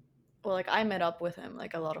well, like I met up with him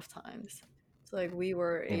like a lot of times, so like we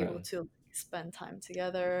were able Okay. to spend time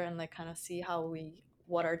together and like kind of see how we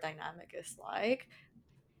what our dynamic is like.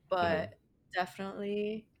 Mm-hmm. But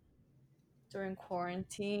definitely during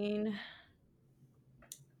quarantine,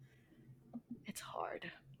 it's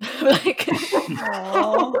hard. Like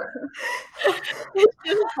Oh, it's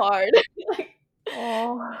just hard. Like,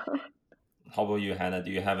 oh, How about you, Hannah?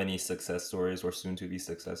 Do you have any success stories or soon to be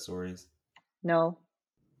success stories? no,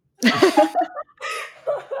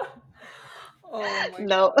 Oh my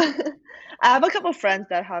no. god. I have a couple friends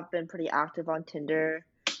that have been pretty active on Tinder,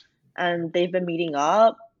 and they've been meeting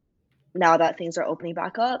up now that things are opening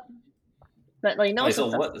back up. But like no Okay, so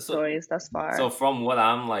success what? stories thus So far. from what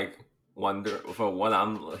I'm like from what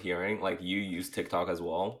I'm hearing, like you use TikTok as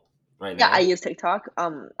well right Yeah, I now. use TikTok.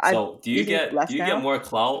 I'm So using it do less you get now. more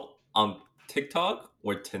clout on TikTok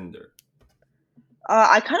or Tinder?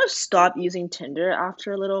 I kind of stopped using Tinder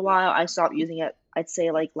after a little while. I stopped using it, I'd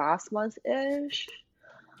say like last month ish.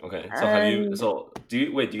 Okay, so have you? And So do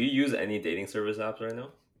you wait? Do you use any dating service apps right now?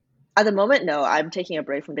 at the moment, no, I'm taking a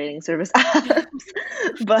break from dating service apps.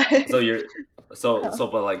 But So you're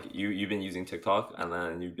but like you've been using TikTok and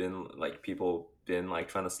then you've been like people been like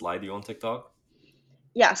trying to slide you on TikTok.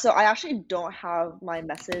 yeah, so I actually don't have my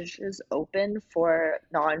messages open for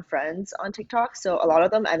non-friends on TikTok. So a lot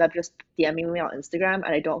of them end up just DMing me on Instagram and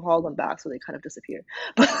I don't follow them back, so they kind of disappear.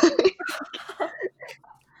 But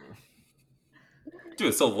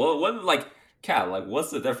Dude, so what like cat like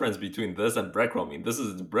what's the difference between this and breadcrumbing? This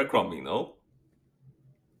is breadcrumbing, no?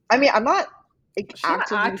 I mean, I'm not like She's not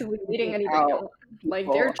actively actively dating seeking anybody out else.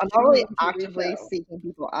 Like they're people. I'm not really choosing to reach actively out. seeking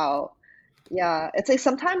people out. Yeah, it's like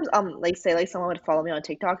sometimes like say like someone would follow me on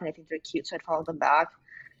TikTok and I think they're cute, so I'd follow them back.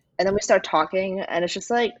 And then we start talking and it's just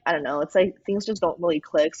like I don't know, it's like things just don't really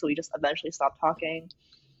click, so we just eventually stop talking.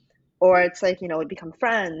 Or it's like, we become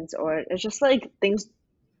friends, or it's just like things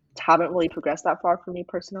haven't really progressed that far for me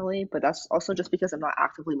personally, but that's also just because I'm not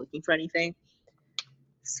actively looking for anything.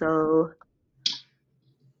 So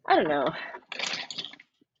I don't know.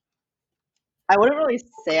 I wouldn't really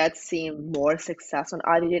say I'd seen more success on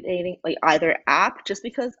either dating, like either app, just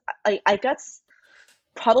because I guess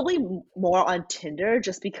probably more on Tinder,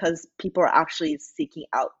 just because people are actually seeking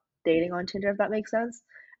out dating on Tinder, if that makes sense.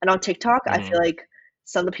 And on TikTok, I feel Mm-hmm. like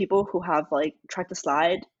some of the people who have like tried to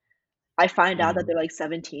slide, I find out that Mm-hmm. they're like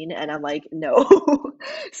 17, and I'm like, no.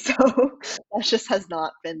 So that just has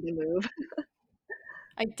not been the move.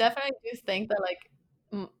 I definitely do think that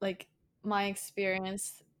like my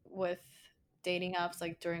experience with dating apps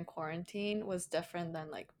like during quarantine was different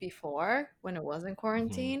than like before when it wasn't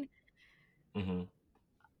Mm-hmm. quarantine. Mm-hmm.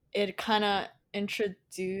 It kind of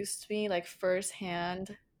introduced me like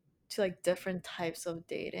firsthand to like different types of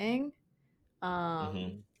dating.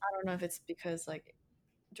 Mm-hmm. I don't know if it's because like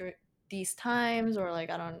during these times or like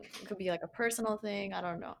I don't it could be like a personal thing, I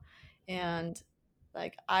don't know. And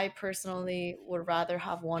like I personally would rather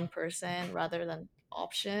have one person rather than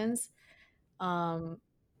options. Um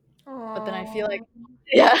but then I feel like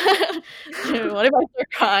Oh, yeah. What if I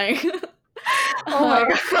start crying? oh my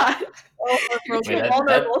uh, god. oh, we're You're Wait, too broken.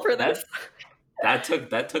 vulnerable for this. that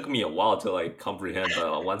took me a while to like comprehend,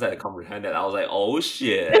 but once I comprehended, I was like, oh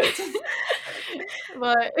shit.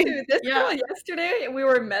 But Dude, this yeah, girl yesterday, we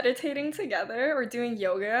were meditating together or doing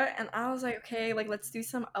yoga, and I was like, okay, like let's do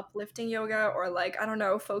some uplifting yoga or like, I don't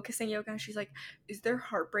know, focusing yoga. And she's like, is there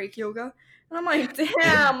heartbreak yoga? And I'm like,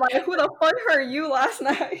 damn, like who the fuck hurt you last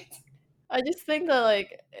night? I just think that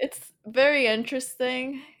like it's very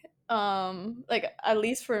interesting, like at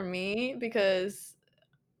least for me, because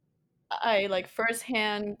I like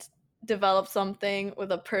firsthand developed something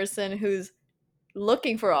with a person who's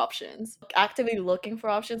looking for options, actively looking for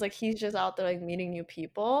options. Like he's just out there like meeting new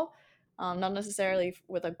people, not necessarily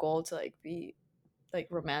with a goal to like be like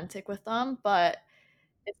romantic with them, but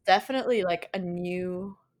it's definitely like a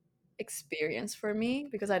new experience for me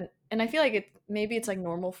because I feel like it maybe it's like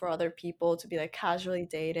normal for other people to be like casually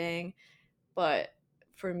dating, but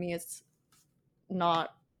for me it's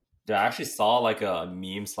not. Dude, I actually saw like a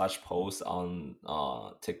meme slash post on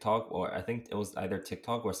TikTok, or I think it was either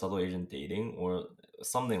TikTok or Subtle Asian Dating or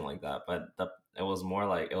something like that. But it was more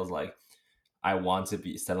like it was like I want to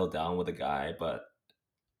be settled down with a guy, but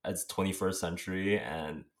it's 21st century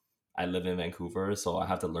and I live in Vancouver, so I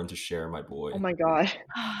have to learn to share my boy. Oh my god,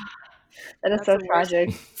 that is That's so the worst.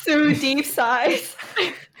 tragic. Two deep sighs.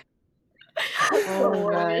 That's the Oh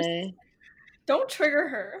worst. my. Don't trigger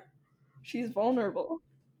her. She's vulnerable.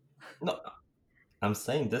 No, I'm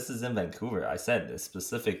saying this is in Vancouver. I said this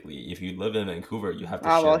specifically. If you live in Vancouver, you have to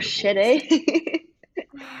Ah, share well, your shit, boys. eh?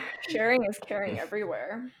 Sharing is caring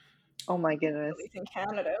everywhere, Oh my at goodness. least in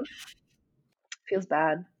Canada. Feels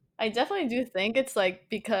bad. I definitely do think it's like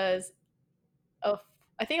because of,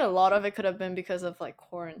 I think a lot of it could have been because of like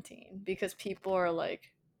quarantine, because people are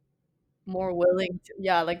like more willing to,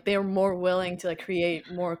 yeah, like they're more willing to like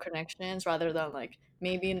create more connections rather than like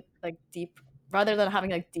maybe like deep, rather than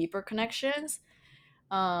having like deeper connections.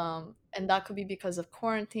 And that could be because of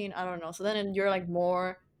quarantine, I don't know. So then you're like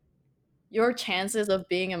more, your chances of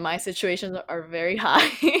being in my situation are very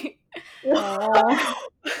high Aw.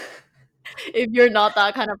 if you're not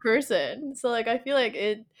that kind of person. So like I feel like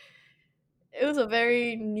it was a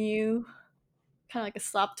very new, kind of like a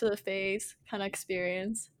slap to the face kind of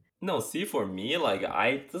experience. No, see, for me, like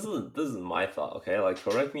I this is my thought. Okay, like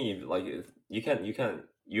correct me if like if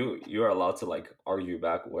you are allowed to like argue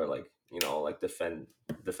back or like like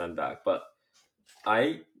defend back, but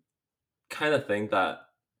I kind of think that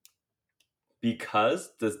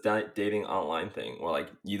because this dating online thing, or like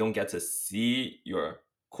you don't get to see your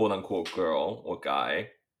quote unquote girl or guy,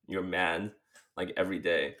 your man, like every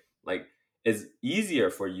day, like it's easier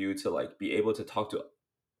for you to like be able to talk to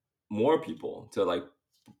more people, to like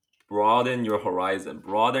broaden your horizon,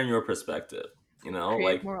 broaden your perspective. Create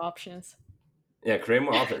Like more options. yeah, create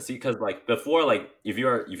more options. See, because like before, like if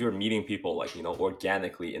you're meeting people like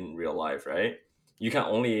organically in real life, right? You can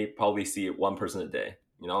only probably see one person a day.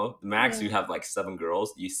 Max, Yeah. you have like 7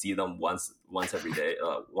 girls. You see them once every day,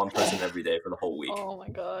 one person every day for the whole week. Oh my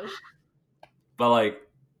gosh. But like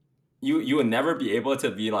you would never be able to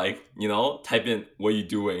be like type in what you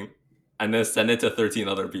doing, and then send it to 13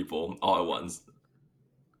 other people all at once.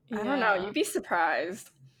 I don't know. Yeah. You'd be surprised.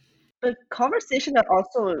 The conversation that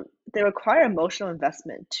also they require emotional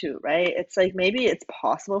investment too, right? It's like maybe it's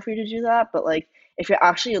possible for you to do that, but like if you're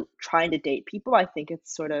actually trying to date people, I think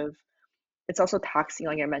it's sort of it's also taxing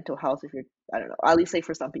on your mental health if you're I don't know, at least like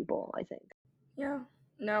for some people, I think. Yeah.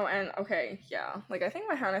 No, and okay, yeah. Like I think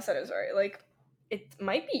what Hannah said is right. Like it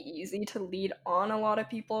might be easy to lead on a lot of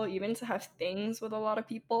people, even to have things with a lot of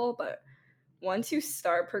people, but once you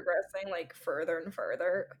start progressing like further and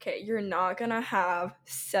further, okay, you're not gonna have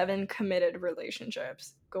 7 committed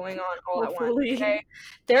relationships going on all at once. Okay, Hopefully.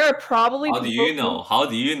 there are probably How do people you know? who. How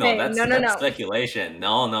do you know? Hey, That's no, no, that's no, speculation.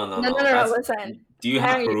 No, no, no, no, no, no. no, no. That's Listen, Do you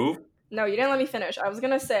have Hang, proof? no, you didn't let me finish. I was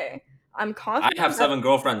gonna say I'm I have confident that. 7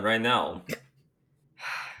 girlfriends right now.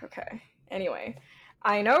 Okay. Anyway,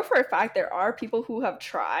 I know for a fact there are people who have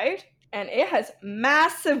tried, and it has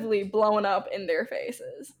massively blown up in their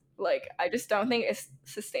faces. Like I just don't think it's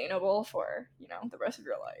sustainable for the rest of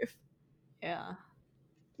your life. Yeah.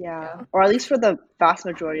 Yeah, Yeah. or at least for the vast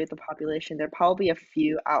majority of the population. There are probably a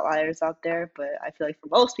few outliers out there, but I feel like for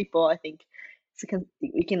most people, I think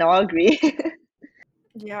we can all agree.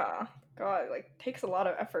 Yeah, God, like takes a lot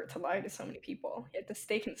of effort to lie to so many people. You have to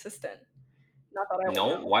stay consistent. Not that I would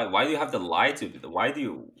No, know. why do you have to lie to them? Why do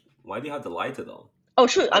you have to lie to them? Oh,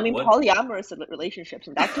 true. I Like mean, what? polyamorous relationships.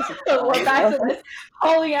 In that case, it's fine, We're you back know. to this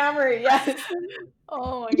polyamory. Yes.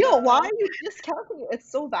 Oh my Yo, why god. are you discounting it? It's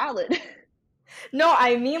so valid. No,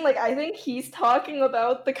 I mean like I think he's talking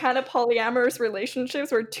about the kind of polyamorous relationships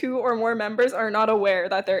where 2 or more members are not aware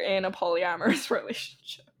that they're in a polyamorous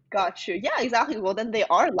relationship. Got you. Yeah, exactly. Well, then they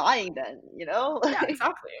are lying then, you know? Yeah,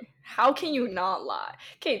 exactly. How can you not lie?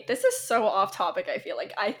 Okay, this is so off topic, I feel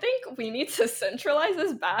like. I think we need to centralize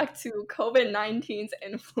this back to COVID-19's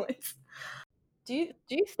influence. Do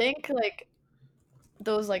you think like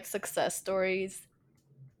those like success stories,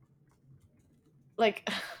 like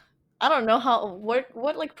I don't know how, what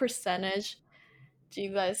like percentage do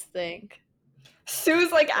you guys think?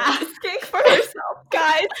 Sue's like asking for herself,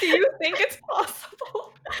 guys, do you think it's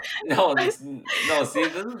possible? No, no. See,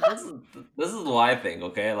 this is what I think.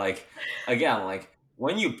 Okay, like again, like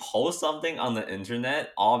when you post something on the internet,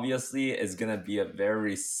 obviously it's gonna be a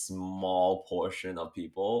very small portion of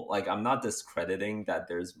people. Like I'm not discrediting that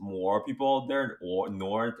there's more people out there, or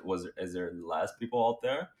nor is there less people out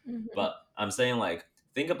there. Mhm. But I'm saying like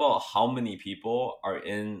think about how many people are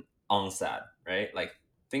in OnSat, right? Like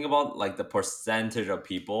think about like the percentage of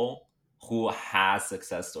people who has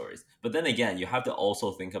success stories. But then again, you have to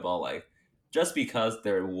also think about like just because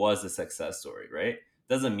there was a success story, right?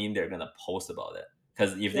 Doesn't mean they're gonna post about it.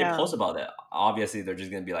 Because if they Yeah. post about it, obviously they're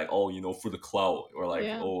just gonna be like, oh, for the clout, or like,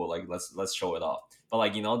 Yeah. oh, like let's show it off. But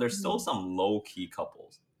like, there's still Mhm. some low key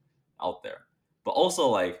couples. out there. But also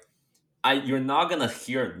like you're not gonna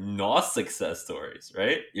hear not success stories,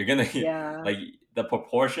 right? You're gonna hear Yeah. like the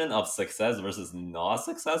proportion of success versus not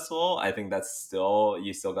successful. I think that's still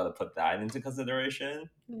you still got to put that into consideration.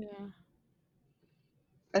 Yeah.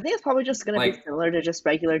 I think it's probably just gonna be Like similar to just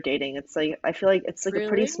regular dating. It's like I feel like it's like a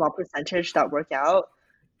pretty Really? small percentage that work out.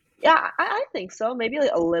 Yeah, I think so. Maybe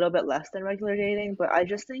like a little bit less than regular dating, but I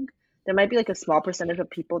just think there might be like a small percentage of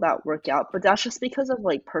people that work out, but that's just because of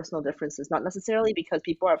like personal differences, not necessarily because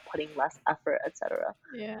people are putting less effort, etc.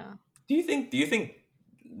 Yeah. do you think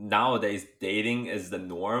nowadays dating is the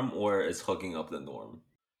norm or is hooking up the norm?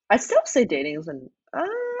 I still say dating is an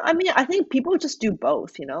I mean, I think people just do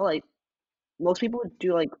both, like most people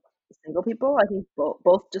do like single people. I think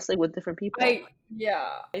both just like with different people. I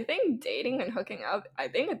think dating and hooking up, I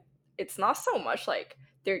think it's not so much like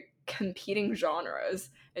they're competing genres.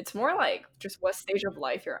 It's more like just what stage of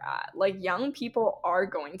life you're at. Like young people are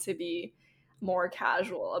going to be more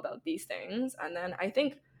casual about these things, and then I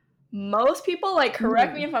think most people, like,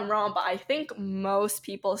 correct me Mhm. if I'm wrong, but I think most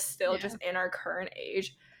people still Yeah. just in our current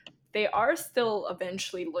age, they are still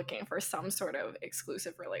eventually looking for some sort of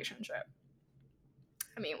exclusive relationship.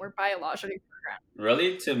 I mean, we're biologically programmed.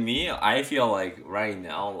 Really, to me, I feel like right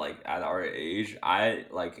now, like at our age, I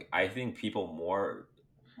think people more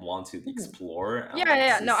want to Mhm. explore and Yeah, like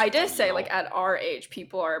yeah, yeah. No, I did you say like know. at our age,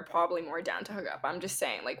 people are probably more down to hook up. I'm just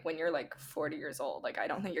saying, like when you're like 40 years old, like I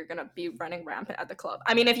don't think you're gonna be running rampant at the club.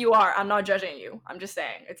 I mean, if you are, I'm not judging you. I'm just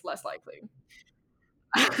saying it's less likely.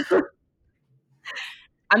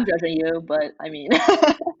 I'm judging you, but I mean,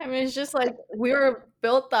 I mean, it's just like we were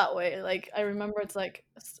built that way. Like I remember, it's like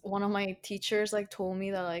one of my teachers like told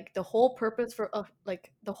me that like the whole purpose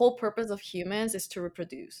of humans is to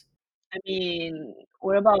reproduce. I mean,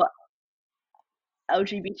 what about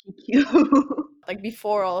LGBTQ? Like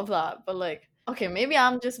before all of that, but like okay, maybe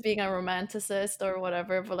I'm just being a romanticist or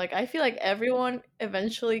whatever. But like I feel like everyone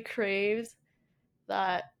eventually craves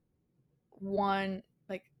that one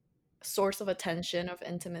like source of attention, of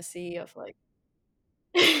intimacy, of like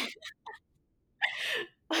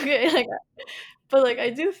okay, like but like I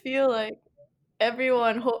do feel like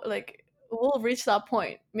everyone like will reach that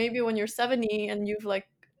point. Maybe when you're 70 and you've like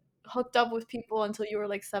hooked up with people until you were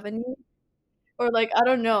like 70, or like I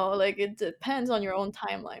don't know, like it depends on your own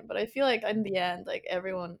timeline. But I feel like in the end, like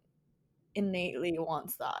everyone innately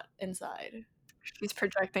wants that inside. She's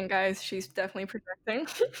projecting, guys. She's definitely projecting.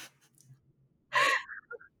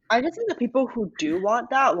 I just think the people who do want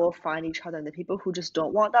that will find each other, and the people who just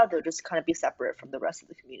don't want that, they'll just kind of be separate from the rest of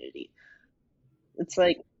the community. It's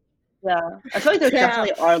like, yeah, I feel like there Damn.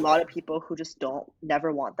 definitely are a lot of people who just don't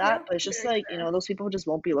never want Yeah, that, but it's just very like, fair. those people just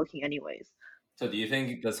won't be looking anyways. So do you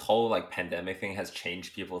think this whole like pandemic thing has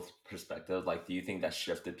changed people's perspective? Like, do you think that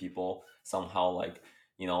shifted people somehow, like,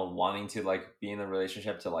 wanting to like be in a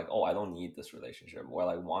relationship to like, oh, I don't need this relationship, or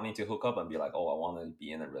like wanting to hook up and be like, oh, I want to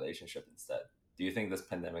be in a relationship instead? Do you think this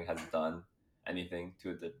pandemic has done anything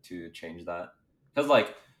to change that? Because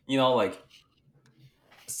like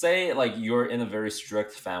say like you're in a very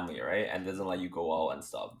strict family, right, and doesn't let you go out and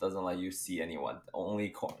stuff, doesn't let you see anyone,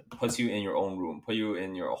 only puts you in your own room, put you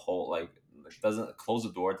in your whole like doesn't close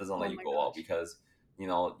the door, doesn't Oh let you my go out gosh. because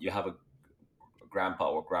you have a grandpa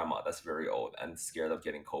or grandma that's very old and scared of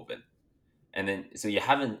getting COVID, and then so you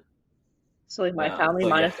haven't So like my family so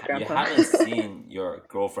minus the you grandpa. haven't seen your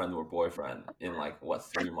girlfriend or boyfriend in like what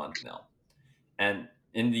 3 months now, and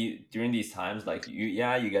during these times like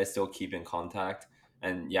you guys still keep in contact,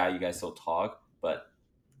 and yeah, you guys still talk, but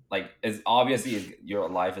like it's obviously your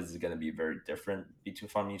life is going to be very different between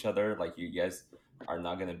from each other. Like you guys are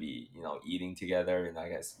not going to be eating together, you're not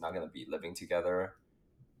guys not going to be living together.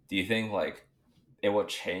 Do you think like it will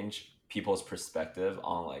change people's perspective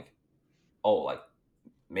on like, oh, like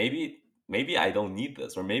maybe I don't need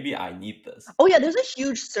this, or maybe I need this? Oh yeah, there's a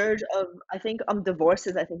huge surge of I think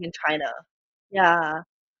divorces I think in China. Yeah.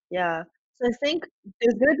 Yeah. So I think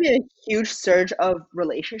there's gonna be a huge surge of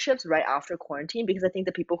relationships right after quarantine because I think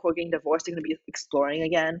the people who are getting divorced are gonna be exploring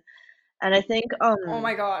again. And I think Oh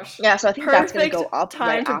my gosh. yeah, so I think that's gonna Perfect go up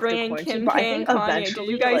right time to after bring in quarantine. Kim But I K think and Kanye. Did you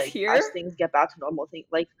eventually, guys like as hear? things get back to normal,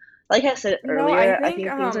 like I said I earlier, I think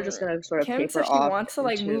think things are just gonna sort of Kim taper said she off wants to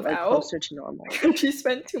like into move like out closer to normal. because she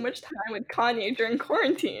spent too much time with Kanye during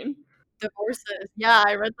quarantine. Divorces. Yeah,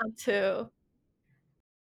 I read that too.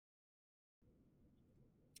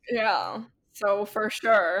 Yeah. So for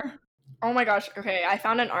sure. Oh my gosh. Okay, I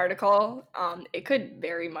found an article. It could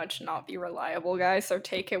very much not be reliable, guys, so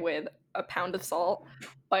take it with a pound of salt,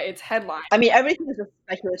 but it's headline. I mean, everything is just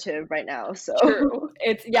speculative right now, so. True.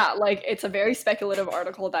 It's a very speculative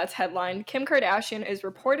article that's headlined Kim Kardashian is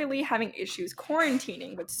reportedly having issues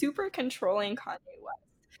quarantining with super controlling Kanye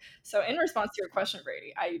West. So in response to your question,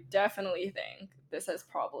 Brady, I definitely think this has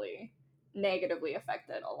probably negatively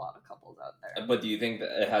affected a lot of couples out there. But do you think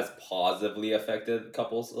that it has positively affected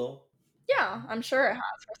couples though? Yeah, I'm sure it has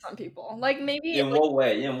for some people. Like maybe In what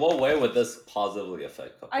way? In what way would this positively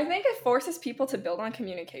affect couples? I think it forces people to build on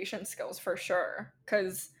communication skills for sure.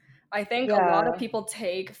 Because I think a lot of Yeah. people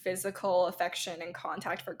take physical affection and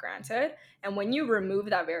contact for granted. And when you remove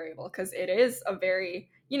that variable, because it is a very,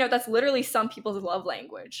 that's literally some people's love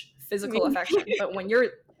language, physical affection. But when you're,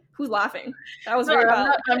 who's laughing? That was No, very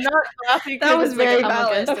valid. I'm not laughing That because was it's like very I'm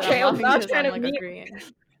valid. against it. Okay, I'm I'm laughing not because trying I'm to like meet. agreeing.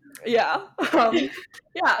 Yeah.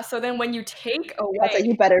 Yeah. So then when you take That's like, away,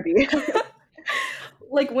 you better be.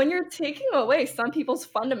 like when you're taking away some people's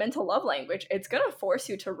fundamental love language, it's going to force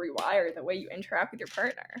you to rewire the way you interact with your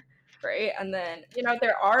partner, right? And then,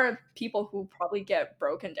 there are people who probably get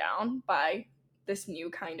broken down by this new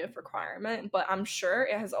kind of requirement, but I'm sure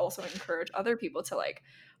it has also encouraged other people to like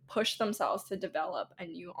push themselves to develop a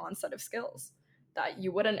new onset of skills that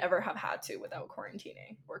you wouldn't ever have had to without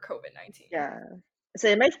quarantining or COVID-19. Yeah. So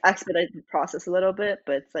it might expedite the process a little bit,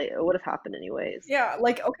 but it's like it would have happened anyways. Yeah,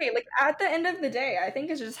 like okay, like at the end of the day, I think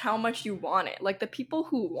it's just how much you want it. Like the people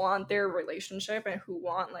who want their relationship and who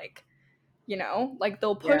want like, like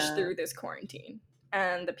they'll push Yeah. through this quarantine.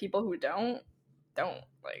 And the people who don't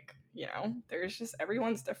like, there's just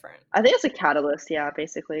everyone's different. I think it's a catalyst, yeah,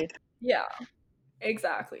 basically. Yeah,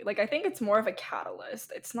 exactly. Like I think it's more of a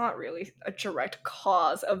catalyst. It's not really a direct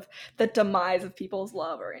cause of the demise of people's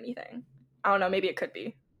love or anything. I don't know, maybe it could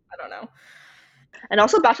be. I don't know. And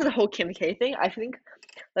also back to the whole Kim K thing, I think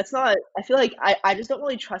I feel like I just don't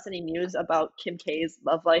really trust any news about Kim K's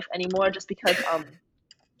love life anymore just because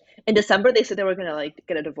in December they said they were gonna like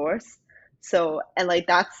get a divorce. So and like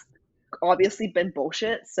that's obviously been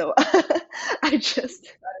bullshit. So I just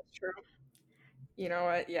That is true. You know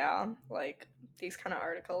what? Yeah, like these kind of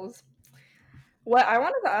articles. What I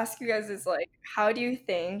wanted to ask you guys is like, how do you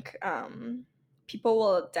think people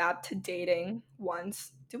will adapt to dating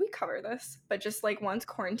once? Did we cover this? But just like once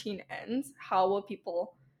quarantine ends, how will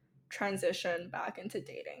people transition back into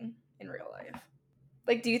dating in real life?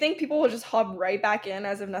 Like, do you think people will just hop right back in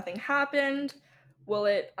as if nothing happened? Will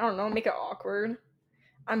it, I don't know, make it awkward?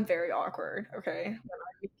 I'm very awkward, okay?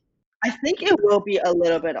 I think it will be a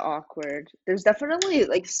little bit awkward. There's definitely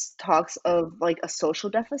like talks of like a social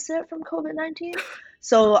deficit from COVID-19.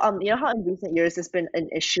 So you know how in recent years there's been an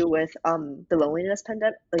issue with the loneliness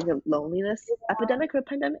pandemic, like the loneliness epidemic or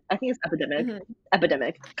pandemic? I think it's epidemic. Mhm.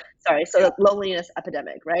 Epidemic. Sorry. So the loneliness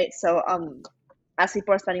epidemic, right? So as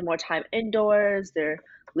people are spending more time indoors, they're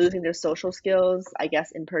losing their social skills, I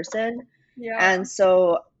guess, in person. Yeah. And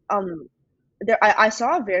so I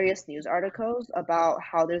saw various news articles about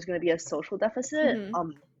how there's going to be a social deficit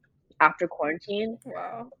Mhm. after quarantine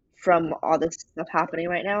Wow. from all this stuff happening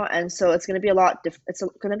right now, and so it's going to be a lot it's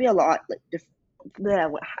going to be a lot like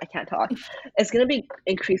I can't talk. It's going to be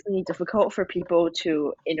increasingly difficult for people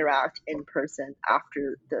to interact in person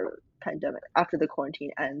after the pandemic, after the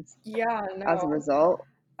quarantine ends Yeah, as a no. result.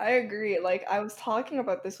 I agree. Like I was talking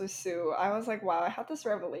about this with Sue. I was like, wow, I had this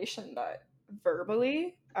revelation that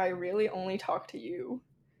verbally I really only talk to you.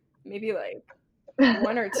 Maybe like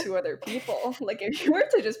one or two other people. Like if you were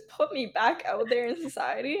to just put me back out there in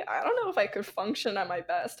society, I don't know if I could function at my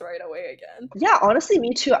best right away again. Yeah, honestly,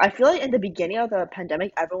 me too. I feel like in the beginning of the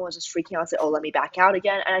pandemic, everyone was just freaking out and say, "Oh, let me back out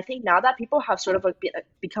again." And I think now that people have sort of like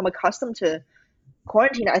become accustomed to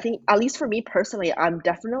quarantine, I think at least for me personally, I'm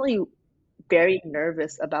definitely very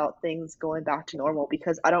nervous about things going back to normal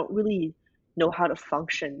because I don't really know how to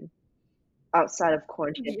function outside of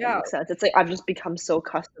quarantine, if that Yeah, makes sense. It's like I've just become so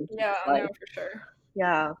accustomed to yeah, this no, life. for sure.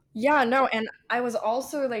 Yeah. Yeah, no, and I was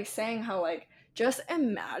also like saying how like just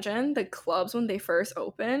imagine the clubs when they first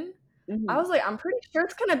open. I Hmm. was like, I'm pretty sure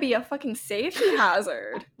it's gonna be a fucking safety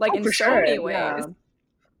hazard, like Oh, in for so sure. many Yeah. ways.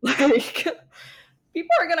 Like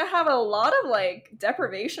people are gonna have a lot of like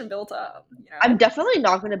deprivation built up, I'm definitely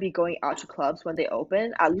not going to be going out to clubs when they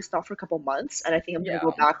open, at least not for a couple months. And I think I'm going to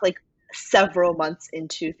go Yeah, back like several months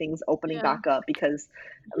into things opening Yeah. back up because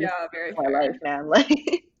I mean, yeah, very it's my life, fair. man. Like,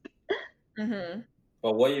 Mm-hmm.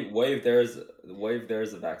 But what if there's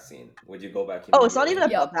a vaccine? Would you go back oh, it's not even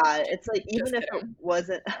immediately? Yep, about that. It's like even just if it kidding.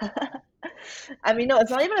 wasn't, I mean, no, it's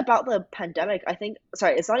not even about the pandemic. I think,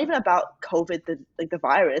 sorry, it's not even about COVID, the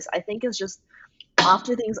virus. I think it's just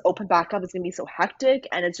after things open back up, it's gonna be so hectic,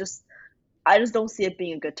 and it's just I just don't see it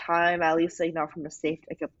being a good time. At least like not from a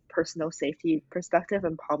personal safety perspective.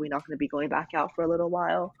 I'm probably not going to be going back out for a little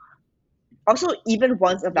while. Also, even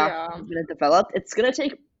once a vaccine Yeah. has been developed, it's going to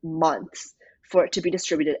take months for it to be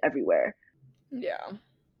distributed everywhere. Yeah.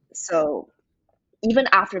 So even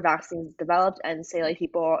after vaccines developed and say like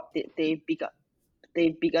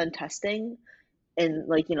they've begun testing in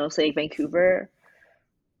like say Vancouver,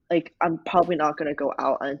 like I'm probably not going to go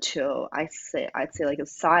out until I'd say like a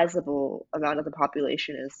sizable amount of the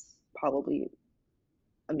population is probably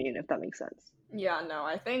immune, if that makes sense. Yeah, no,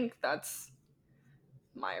 I think that's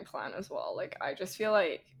my plan as well. Like, I just feel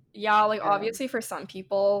like, yeah, like, Yeah. obviously for some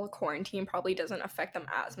people, quarantine probably doesn't affect them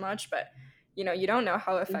as much, but, you don't know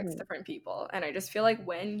how it affects Hmm. different people. And I just feel like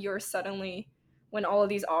when all of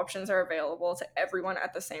these options are available to everyone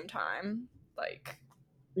at the same time, like,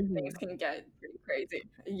 things Hmm. can get pretty crazy.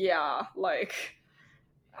 Yeah, like,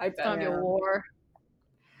 I It's gonna bet. be a Yeah. war.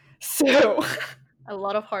 So, A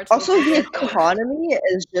lot of hearts will Also, be broken. the God. economy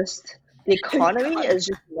is just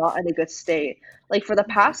not in a good state. Like for the Mhm.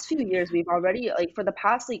 past few years, we've already like for the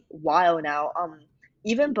past like while now,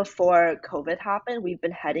 even before COVID happened, we've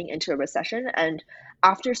been heading into a recession. And I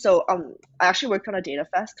actually worked on a data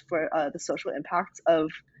fest for the social impacts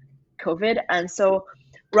of COVID, and so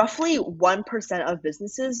roughly 1% of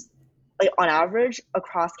businesses, like on average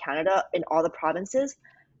across Canada in all the provinces,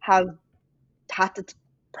 have had to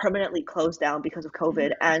permanently close down because of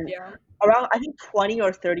COVID. And Yeah, around, I think 20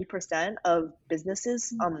 or 30% of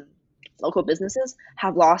local businesses,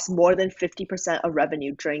 have lost more than 50% of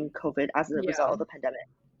revenue during COVID as a result yeah. of the pandemic,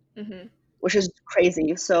 Hmm. which is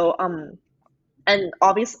crazy. So, and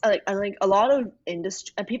obviously, like a lot of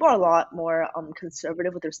industry and people are a lot more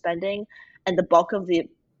conservative with their spending, and the bulk of the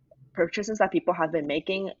purchases that people have been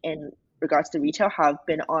making in regards to retail have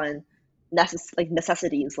been on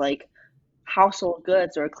necessities like household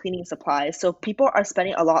goods or cleaning supplies. So people are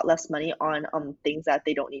spending a lot less money on things that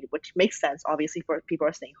they don't need, which makes sense. Obviously, for people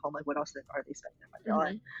are staying home, like what else are they spending their money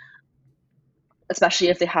on? Hmm. Especially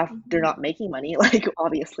if they're Mhm. not making money, like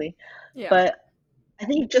obviously. Yeah. But I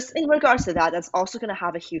think just in regards to that, that's also going to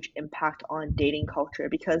have a huge impact on dating culture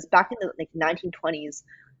because back in the like 1920s,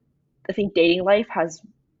 I think dating life has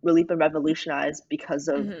really been revolutionized because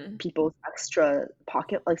of Hmm. people's extra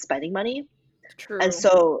pocket like spending money. And True.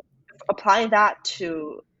 so applying that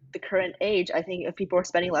to the current age, I think if people are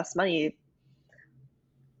spending less money,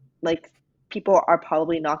 like people are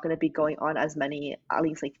probably not going to be going on as many, at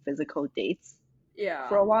least like physical dates for Yeah.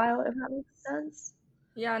 a while, if that makes sense.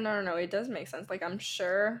 Yeah, no, no, no. It does make sense. Like, I'm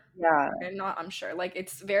sure. Yeah. Okay, not I'm sure. Like,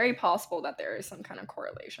 it's very possible that there is some kind of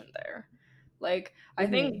correlation there. Like, I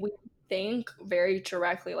think Hmm. we think very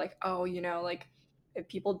directly, like, oh, like, if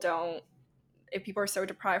people don't, if people are so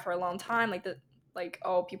deprived for a long time,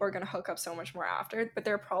 oh, people are gonna hook up so much more after. But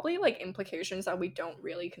there are probably like implications that we don't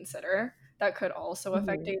really consider that could also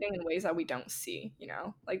affect Hmm. dating in ways that we don't see.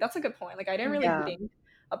 Like, that's a good point. Like, I didn't really Yeah. think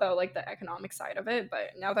about like the economic side of it,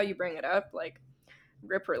 but now that you bring it up, like,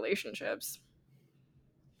 rip relationships.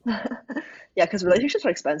 Yeah, because relationships are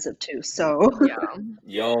expensive too. So Yeah.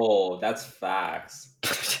 Yo, that's facts.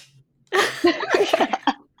 Okay.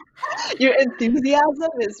 your enthusiasm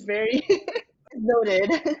is very noted.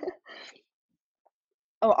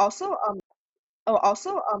 Oh, also,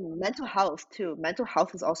 mental health too. Mental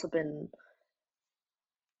health has also been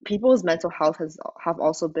people's mental health has have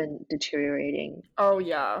also been deteriorating Oh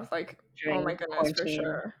yeah, like, oh my during goodness, for quarantine,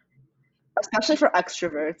 sure. especially for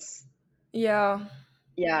extroverts. Yeah.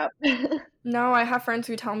 Yeah. No, I have friends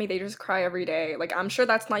who tell me they just cry every day. Like, I'm sure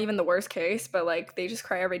that's not even the worst case, but like they just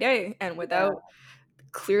cry every day and Yeah. without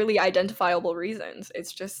clearly identifiable reasons.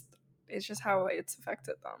 It's just how it's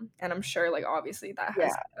affected them. And I'm sure like obviously that Yeah.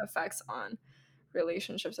 has effects on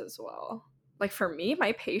relationships as well. Like for me,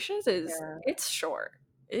 my patience is Yeah. it's short.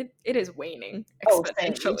 It is waning Oh,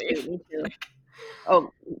 same. Me exponentially. too. Me too. Like,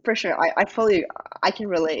 Oh, for sure. I can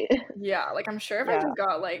relate. yeah, like I'm sure if I Yeah. just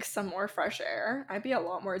got like some more fresh air, I'd be a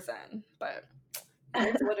lot more zen. But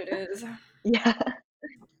it is what it is. Yeah.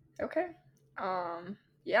 Okay.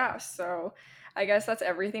 Yeah, so I guess that's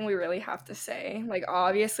everything we really have to say. Like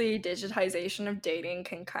obviously digitization of dating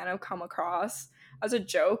can kind of come across as a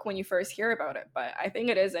joke when you first hear about it, but I think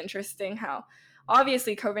it is interesting how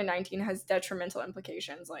obviously COVID-19 has detrimental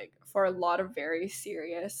implications like for a lot of very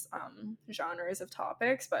serious genres of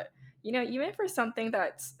topics, but even for something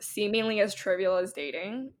that's seemingly as trivial as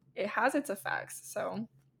dating, it has its effects. So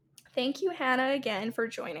thank you, Hannah, again for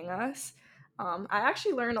joining us. I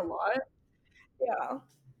actually learned a lot. Yeah.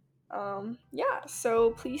 Yeah,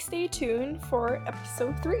 so please stay tuned for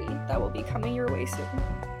episode 3 that will be coming your way soon.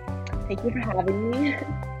 Thank you for having me.